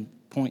in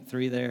point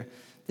 3 there.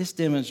 This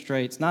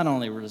demonstrates not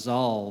only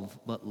resolve,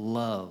 but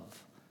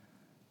love.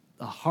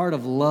 A heart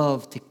of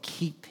love to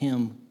keep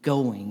him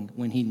going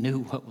when he knew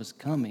what was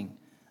coming.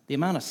 The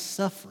amount of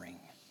suffering,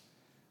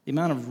 the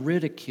amount of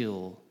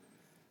ridicule.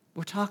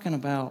 We're talking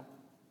about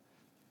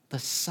the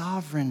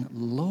sovereign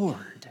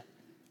Lord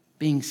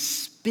being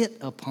spit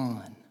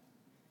upon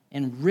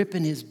and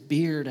ripping his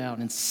beard out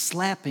and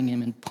slapping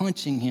him and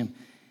punching him,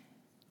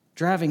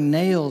 driving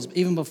nails,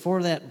 even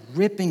before that,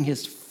 ripping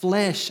his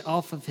flesh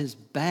off of his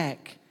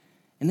back.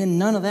 And then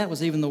none of that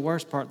was even the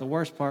worst part. The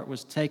worst part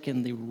was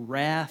taking the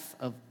wrath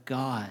of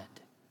God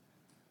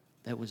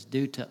that was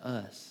due to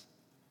us.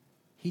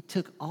 He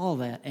took all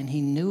that, and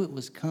he knew it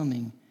was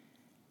coming,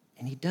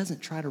 and he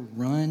doesn't try to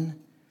run.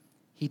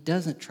 He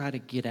doesn't try to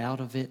get out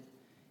of it.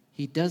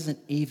 He doesn't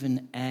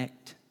even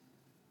act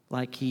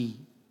like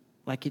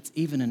it's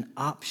even an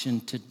option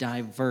to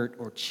divert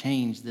or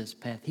change this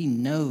path. He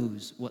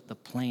knows what the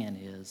plan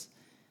is,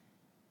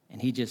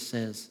 and he just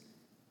says,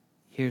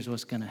 "Here's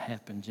what's going to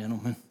happen,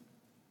 gentlemen."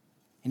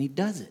 And he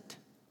does it.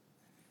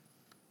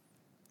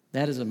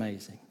 That is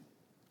amazing.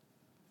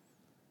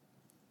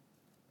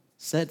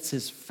 Sets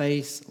his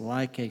face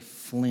like a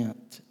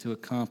flint to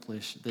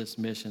accomplish this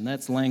mission.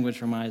 That's language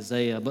from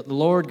Isaiah. "But the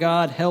Lord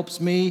God helps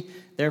me,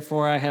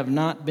 therefore I have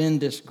not been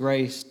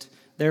disgraced.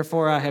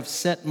 Therefore I have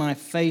set my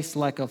face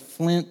like a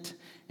flint,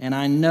 and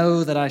I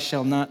know that I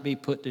shall not be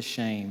put to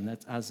shame."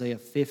 That's Isaiah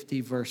 50,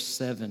 verse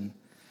 7.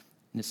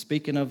 And it's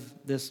speaking of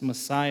this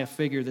Messiah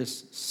figure,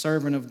 this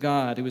servant of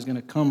God who was going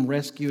to come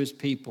rescue his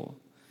people.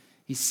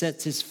 He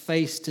sets his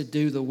face to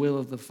do the will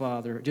of the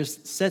Father.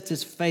 Just sets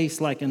his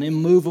face like an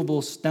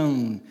immovable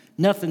stone.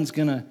 Nothing's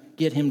going to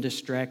get him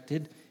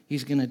distracted.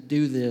 He's going to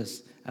do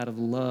this out of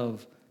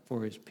love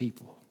for his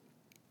people.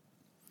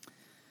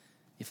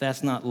 If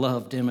that's not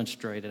love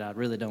demonstrated, I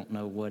really don't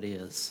know what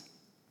is.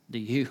 Do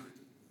you?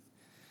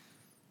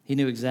 He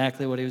knew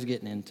exactly what he was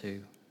getting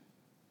into.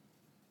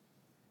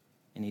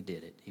 And he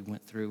did it. He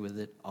went through with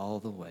it all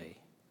the way.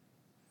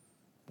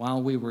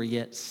 While we were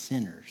yet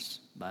sinners,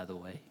 by the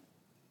way,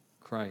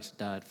 Christ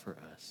died for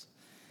us.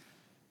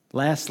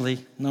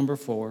 Lastly, number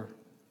 4,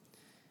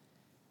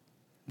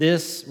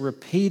 this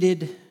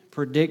repeated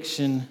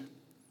prediction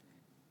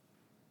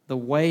the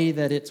way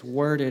that it's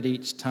worded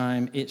each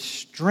time, it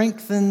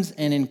strengthens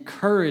and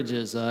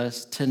encourages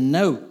us to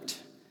note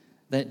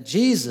that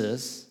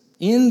Jesus,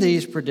 in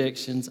these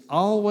predictions,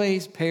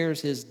 always pairs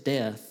his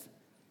death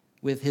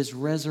with his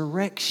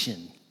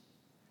resurrection.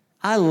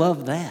 I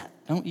love that,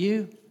 don't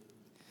you?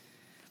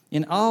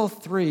 In all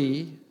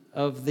three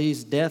of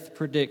these death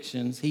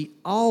predictions, he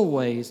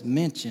always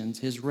mentions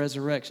his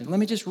resurrection. Let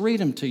me just read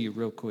them to you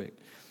real quick.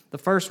 The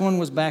first one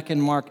was back in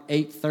Mark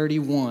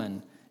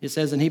 8:31. It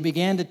says, "And he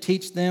began to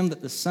teach them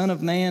that the Son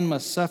of Man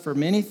must suffer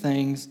many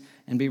things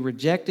and be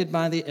rejected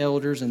by the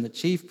elders and the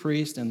chief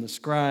priests and the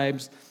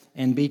scribes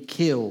and be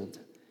killed,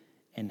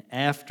 and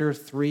after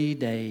 3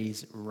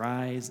 days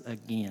rise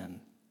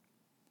again."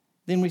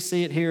 Then we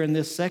see it here in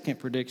this second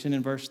prediction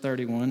in verse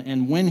 31,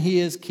 "And when he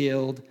is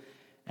killed,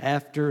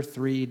 after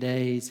 3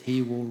 days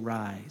he will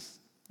rise."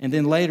 And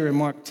then later in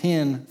Mark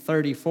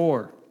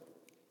 10:34,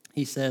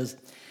 he says,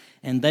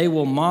 "And they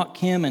will mock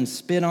him and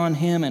spit on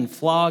him and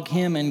flog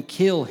him and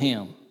kill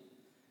him.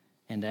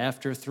 And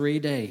after 3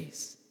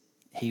 days,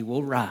 he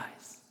will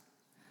rise."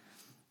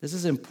 This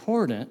is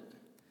important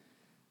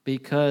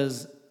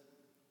because,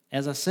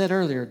 as I said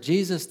earlier,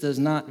 Jesus does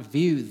not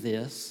view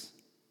this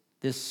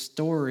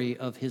story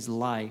of his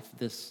life,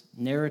 this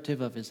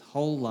narrative of his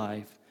whole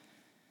life,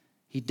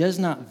 he does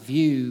not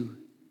view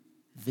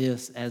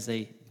this as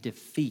a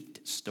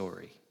defeat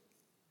story.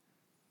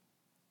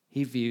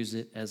 He views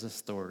it as a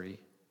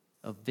story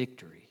of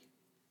victory,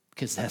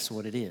 because that's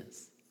what it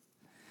is.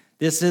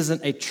 This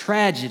isn't a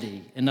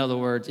tragedy, in other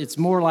words, it's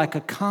more like a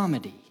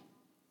comedy.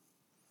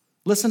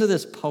 Listen to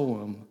this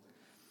poem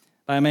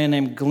by a man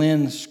named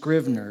Glenn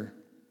Scrivener.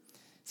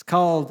 It's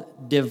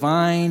called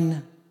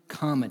Divine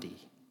Comedy.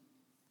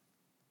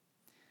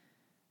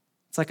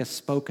 It's like a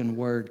spoken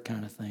word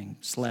kind of thing,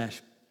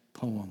 /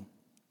 poem.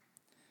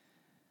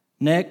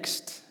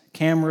 Next,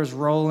 cameras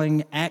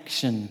rolling,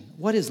 action.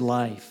 What is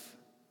life?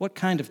 What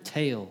kind of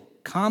tale?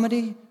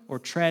 Comedy or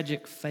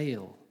tragic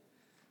fail?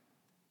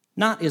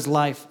 Not is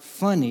life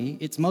funny,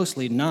 it's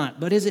mostly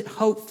not, but is it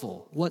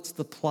hopeful? What's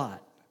the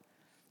plot?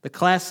 The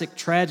classic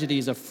tragedy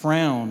is a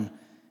frown.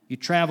 You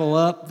travel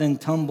up, then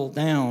tumble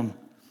down.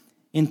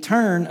 In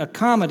turn, a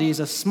comedy is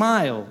a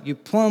smile. You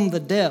plumb the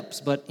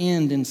depths, but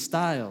end in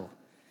style.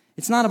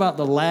 It's not about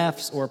the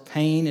laughs or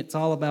pain, it's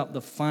all about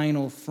the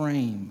final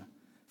frame.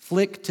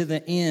 Flick to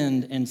the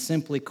end and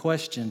simply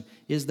question,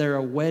 is there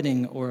a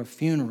wedding or a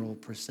funeral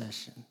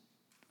procession?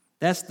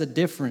 That's the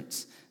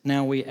difference.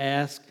 Now we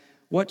ask,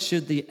 what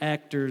should the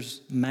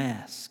actor's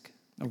mask?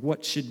 Or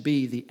what should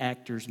be the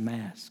actor's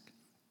mask?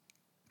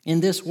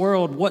 In this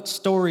world, what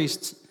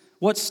stories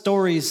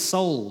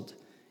sold?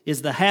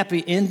 Is the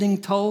happy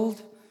ending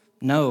told?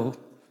 No.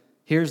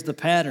 Here's the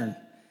pattern.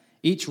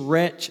 Each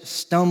wretch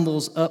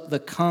stumbles up the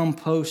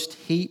compost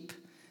heap,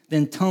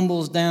 then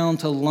tumbles down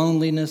to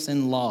loneliness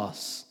and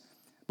loss.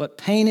 But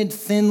painted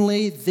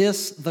thinly,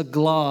 this the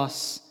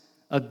gloss,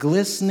 a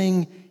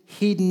glistening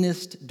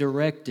hedonist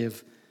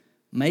directive.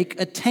 Make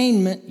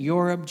attainment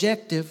your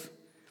objective.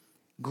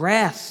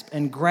 Grasp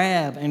and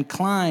grab and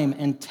climb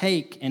and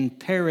take and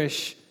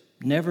perish,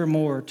 never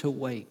more to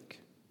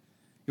wake.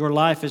 Your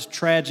life is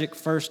tragic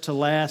first to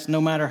last,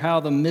 no matter how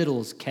the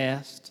middle's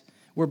cast.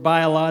 We're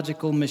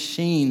biological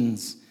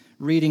machines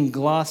reading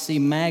glossy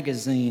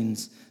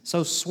magazines.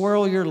 So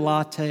swirl your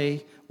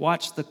latte,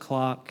 watch the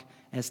clock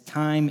as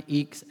time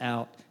ekes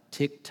out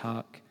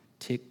tick-tock,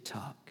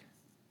 tick-tock.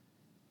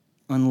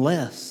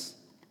 Unless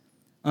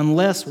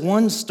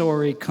one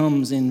story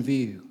comes in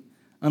view,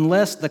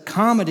 unless the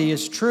comedy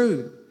is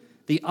true,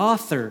 the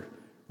author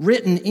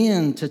written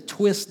in to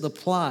twist the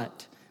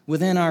plot,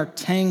 within our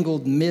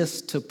tangled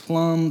mist to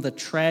plumb the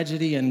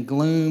tragedy and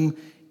gloom,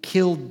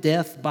 kill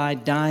death by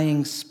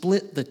dying,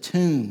 split the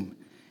tomb,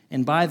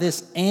 and by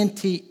this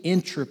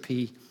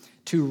anti-entropy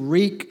to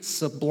wreak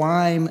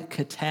sublime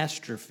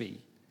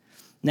catastrophe.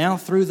 Now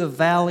through the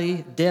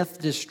valley, death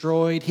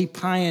destroyed, he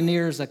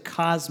pioneers a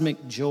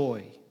cosmic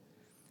joy.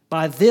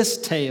 Beside this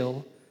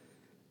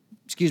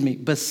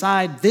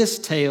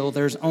tale,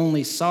 there's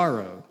only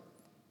sorrow.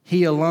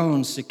 He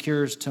alone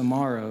secures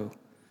tomorrow.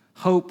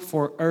 Hope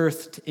for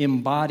earth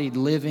embodied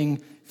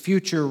living,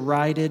 future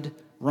righted,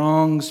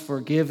 wrongs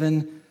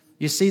forgiven.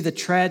 You see, the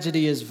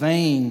tragedy is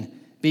vain,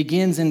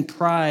 begins in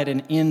pride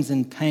and ends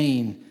in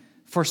pain.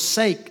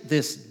 Forsake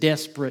this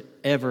desperate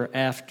ever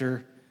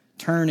after.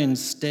 Turn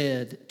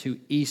instead to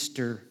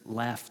Easter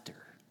laughter.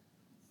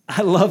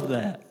 I love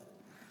that.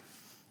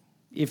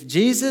 If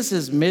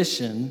Jesus'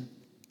 mission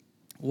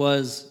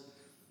was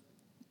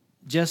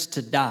just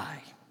to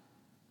die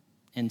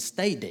and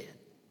stay dead,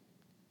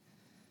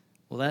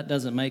 well, that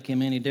doesn't make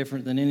him any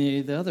different than any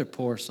of the other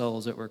poor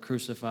souls that were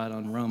crucified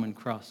on Roman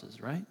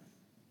crosses, right?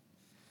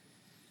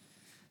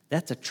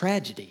 That's a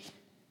tragedy.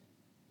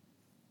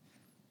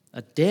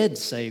 A dead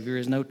Savior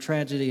is no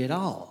tragedy at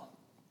all.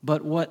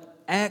 But what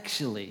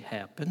actually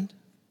happened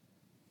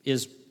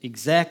is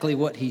exactly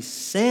what he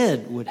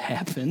said would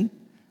happen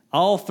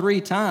all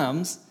 3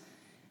 times.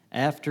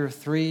 After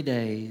 3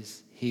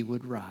 days, he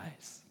would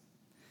rise.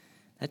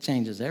 That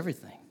changes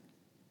everything.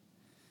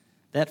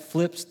 That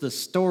flips the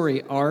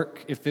story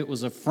arc. If it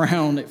was a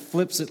frown, it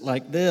flips it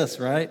like this,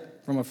 right?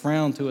 From a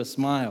frown to a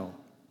smile.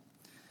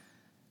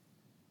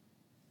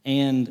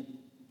 And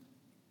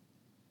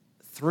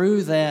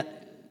through that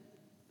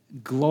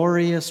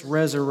glorious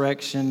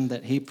resurrection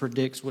that he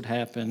predicts would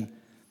happen,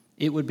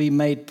 it would be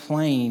made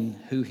plain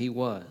who he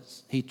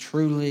was. He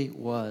truly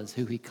was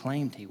who he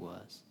claimed he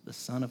was, the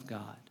Son of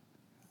God,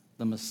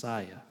 the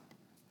Messiah.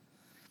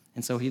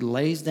 And so he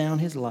lays down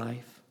his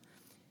life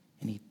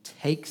and he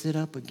takes it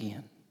up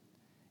again.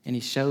 And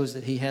he shows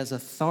that he has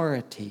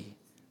authority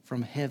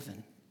from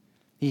heaven.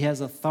 He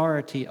has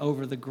authority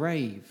over the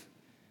grave.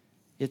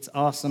 It's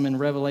awesome. In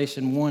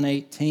Revelation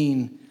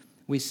 1:18,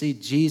 we see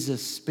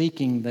Jesus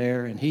speaking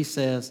there, and he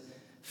says,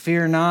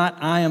 "Fear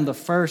not, I am the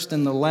first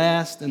and the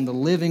last and the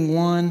living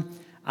one.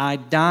 I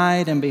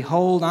died, and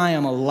behold, I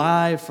am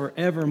alive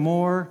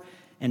forevermore,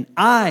 and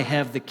I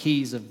have the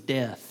keys of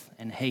death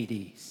and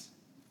Hades."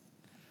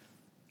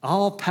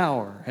 All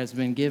power has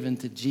been given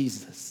to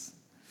Jesus.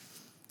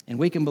 And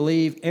we can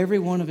believe every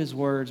one of his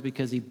words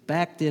because he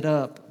backed it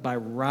up by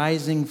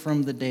rising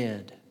from the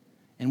dead.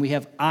 And we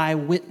have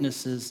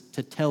eyewitnesses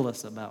to tell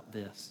us about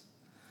this.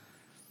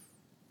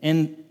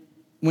 And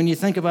when you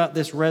think about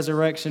this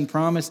resurrection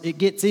promise, it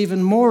gets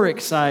even more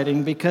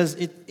exciting because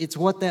it's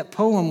what that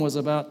poem was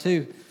about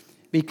too.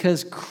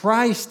 Because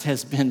Christ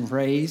has been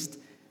raised,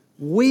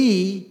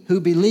 we who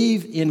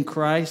believe in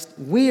Christ,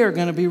 we are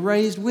going to be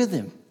raised with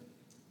him.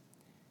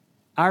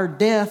 Our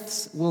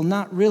deaths will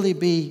not really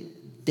be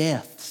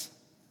deaths.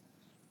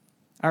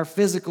 Our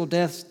physical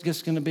death's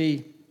just going to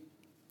be,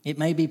 it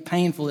may be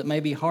painful, it may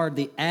be hard,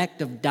 the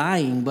act of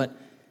dying, but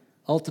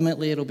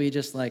ultimately it'll be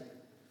just like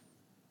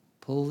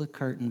pull the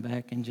curtain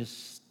back and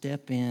just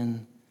step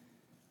in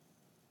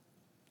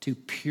to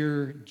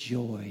pure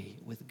joy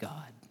with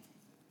God.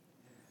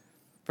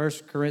 1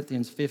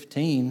 Corinthians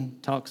 15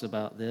 talks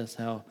about this,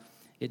 how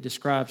it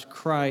describes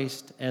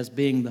Christ as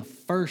being the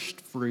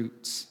first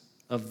fruits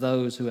of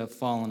those who have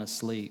fallen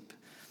asleep.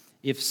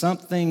 If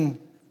something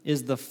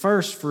is the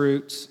first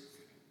fruits,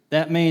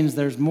 that means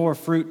there's more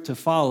fruit to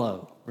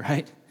follow,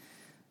 right?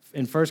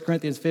 In 1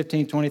 Corinthians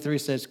 15:23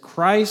 says,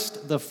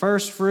 Christ the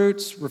first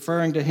fruits,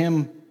 referring to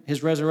him,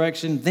 his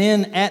resurrection,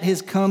 then at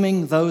his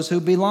coming, those who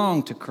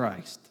belong to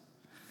Christ.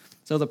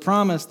 So the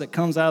promise that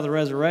comes out of the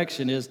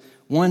resurrection is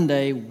one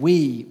day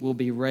we will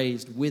be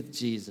raised with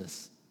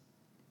Jesus.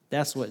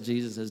 That's what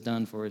Jesus has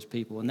done for his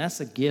people. And that's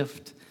a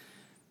gift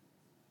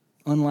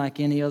unlike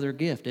any other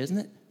gift, isn't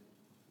it?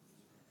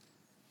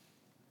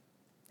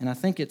 And I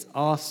think it's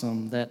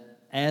awesome that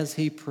as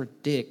he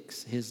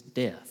predicts his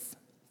death,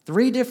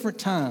 3 different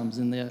times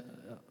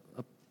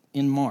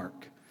in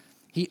Mark,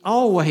 he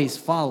always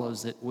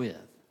follows it with,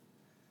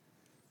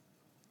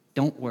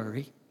 don't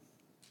worry,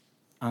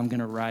 I'm going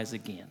to rise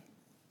again.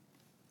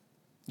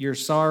 Your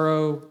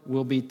sorrow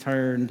will be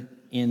turned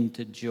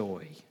into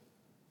joy.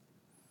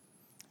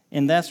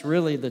 And that's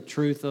really the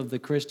truth of the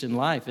Christian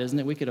life, isn't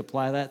it? We could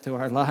apply that to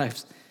our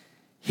lives.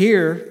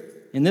 Here,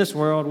 in this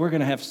world, we're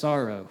going to have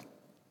sorrow.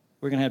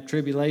 We're going to have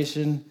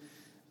tribulation.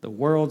 The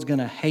world's going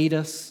to hate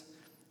us.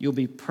 You'll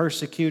be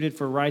persecuted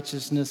for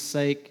righteousness'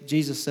 sake.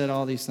 Jesus said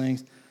all these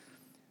things.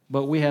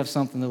 But we have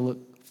something to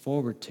look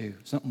forward to,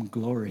 something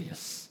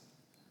glorious.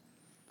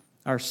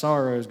 Our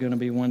sorrow is going to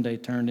be one day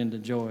turned into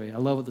joy. I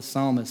love what the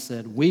psalmist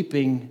said,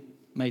 weeping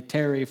may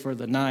tarry for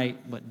the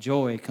night, but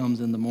joy comes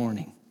in the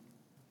morning.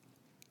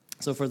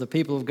 So for the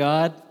people of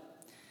God,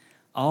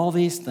 all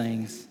these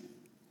things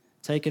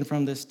taken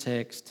from this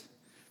text,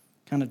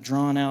 kind of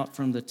drawn out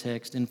from the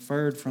text,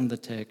 inferred from the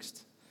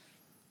text,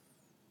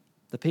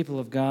 the people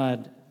of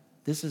God,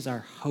 this is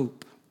our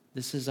hope.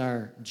 This is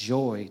our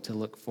joy to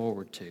look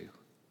forward to.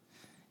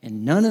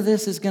 And none of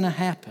this is going to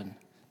happen,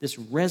 this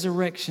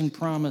resurrection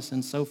promise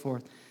and so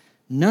forth,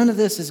 none of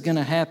this is going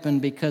to happen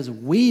because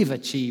we've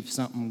achieved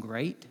something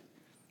great.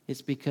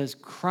 It's because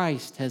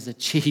Christ has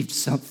achieved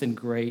something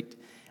great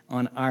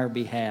on our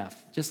behalf.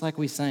 Just like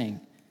we sang,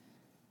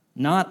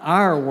 not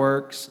our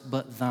works,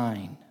 but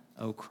thine,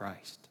 O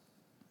Christ.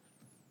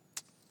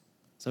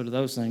 So to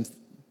those things,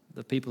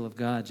 the people of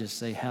God just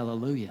say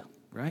hallelujah,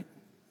 right?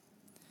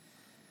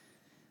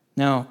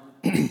 Now,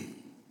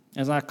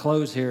 as I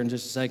close here in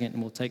just a second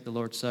and we'll take the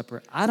Lord's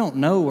Supper, I don't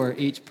know where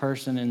each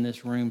person in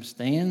this room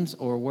stands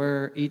or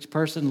where each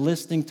person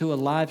listening to a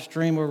live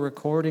stream or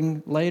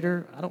recording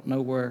later, I don't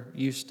know where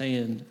you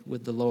stand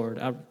with the Lord.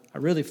 I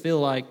really feel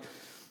like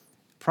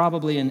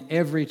probably in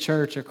every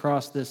church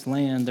across this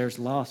land, there's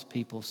lost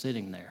people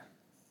sitting there.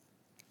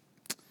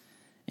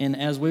 And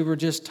as we were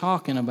just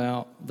talking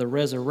about the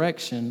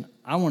resurrection,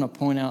 I want to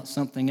point out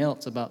something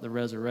else about the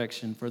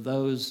resurrection for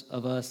those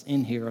of us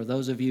in here, or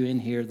those of you in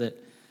here that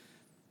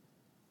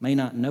may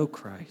not know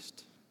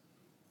Christ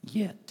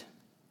yet.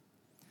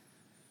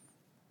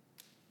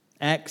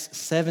 Acts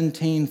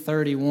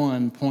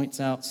 17:31 points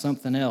out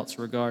something else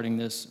regarding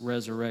this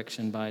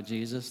resurrection by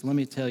Jesus. Let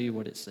me tell you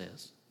what it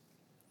says.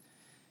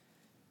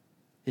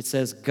 It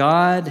says,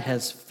 God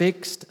has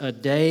fixed a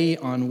day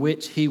on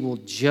which he will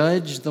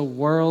judge the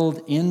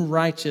world in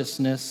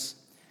righteousness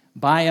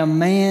by a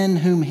man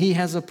whom he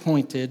has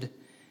appointed,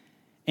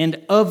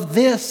 and of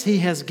this he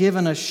has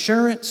given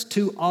assurance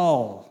to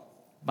all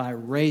by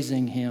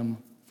raising him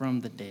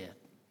from the dead.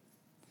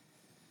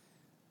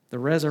 The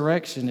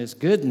resurrection is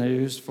good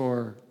news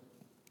for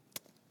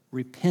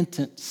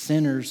repentant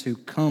sinners who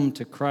come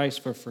to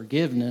Christ for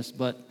forgiveness,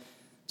 but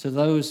to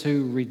those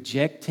who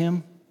reject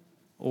him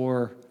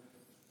or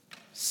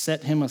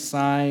set him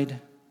aside,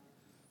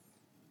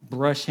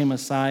 brush him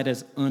aside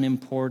as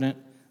unimportant,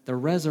 the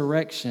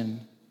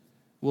resurrection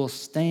will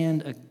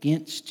stand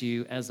against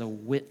you as a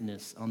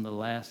witness on the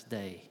last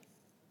day.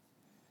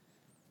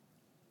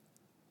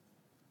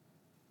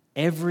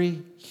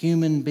 Every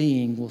human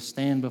being will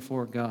stand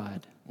before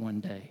God one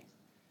day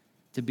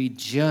to be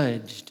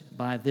judged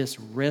by this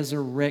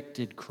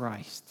resurrected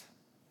Christ.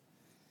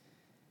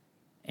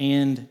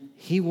 And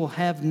he will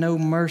have no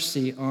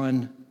mercy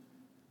on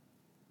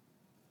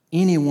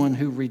anyone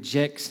who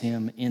rejects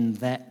him in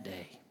that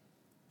day.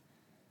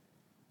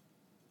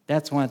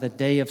 That's why the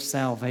day of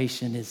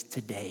salvation is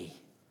today.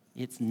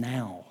 It's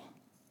now.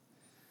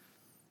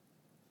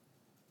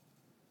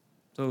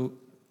 So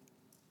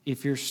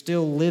if you're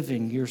still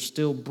living, you're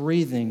still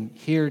breathing,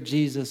 hear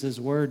Jesus'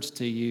 words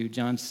to you,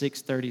 John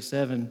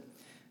 6:37,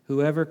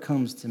 whoever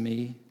comes to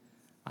me,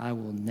 I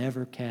will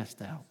never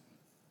cast out.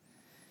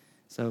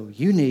 So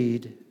you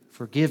need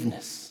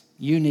forgiveness.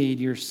 You need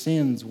your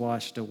sins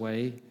washed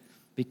away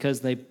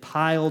because they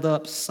piled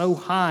up so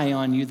high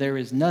on you, there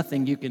is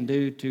nothing you can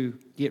do to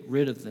get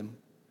rid of them.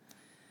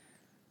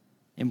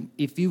 And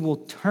if you will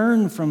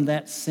turn from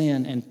that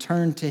sin and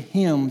turn to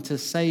him to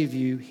save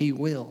you, he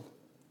will.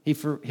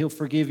 He'll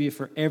forgive you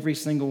for every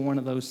single one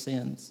of those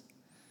sins.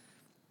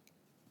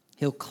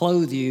 He'll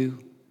clothe you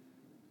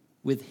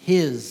with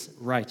his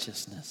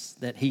righteousness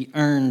that he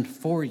earned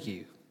for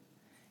you.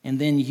 And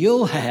then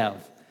you'll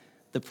have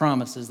the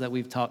promises that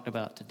we've talked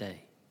about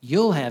today.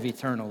 You'll have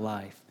eternal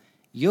life.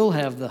 You'll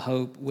have the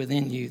hope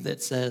within you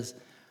that says,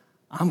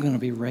 I'm going to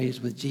be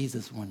raised with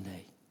Jesus one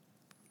day.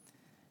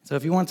 So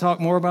if you want to talk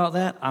more about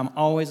that, I'm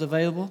always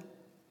available.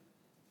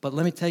 But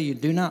let me tell you,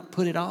 do not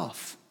put it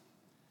off.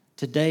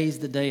 Today's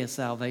the day of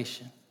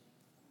salvation.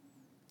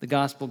 The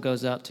gospel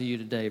goes out to you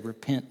today.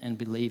 Repent and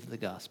believe the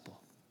gospel.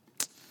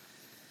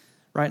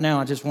 Right now,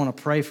 I just want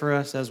to pray for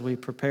us as we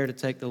prepare to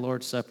take the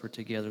Lord's Supper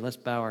together. Let's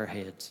bow our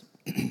heads.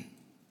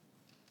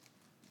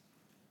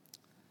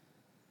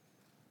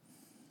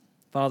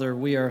 Father,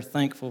 we are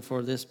thankful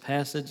for this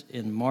passage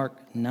in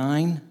Mark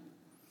 9.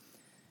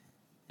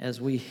 As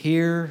we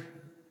hear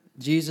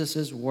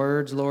Jesus'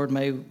 words, Lord,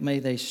 may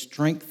they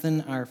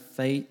strengthen our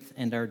faith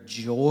and our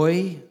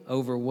joy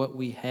over what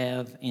we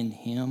have in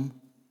him.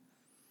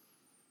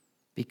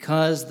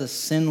 Because the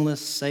sinless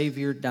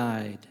Savior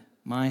died,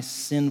 my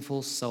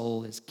sinful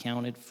soul is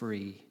counted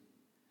free.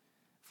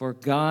 For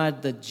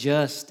God the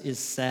just is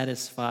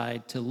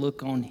satisfied to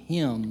look on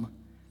him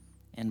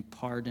and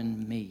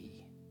pardon me.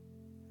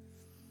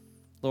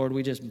 Lord,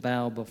 we just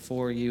bow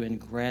before you in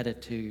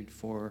gratitude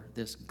for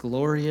this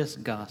glorious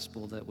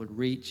gospel that would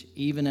reach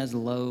even as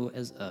low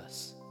as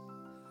us.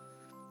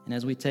 And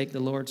as we take the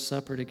Lord's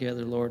Supper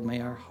together, Lord,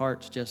 may our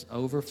hearts just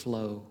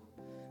overflow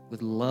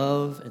with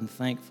love and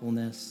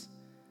thankfulness,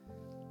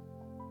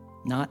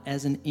 not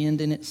as an end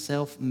in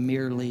itself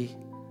merely,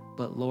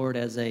 but, Lord,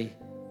 as a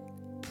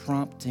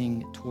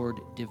prompting toward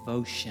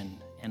devotion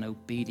and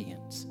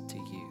obedience to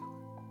you.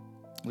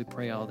 We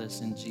pray all this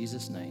in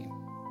Jesus' name.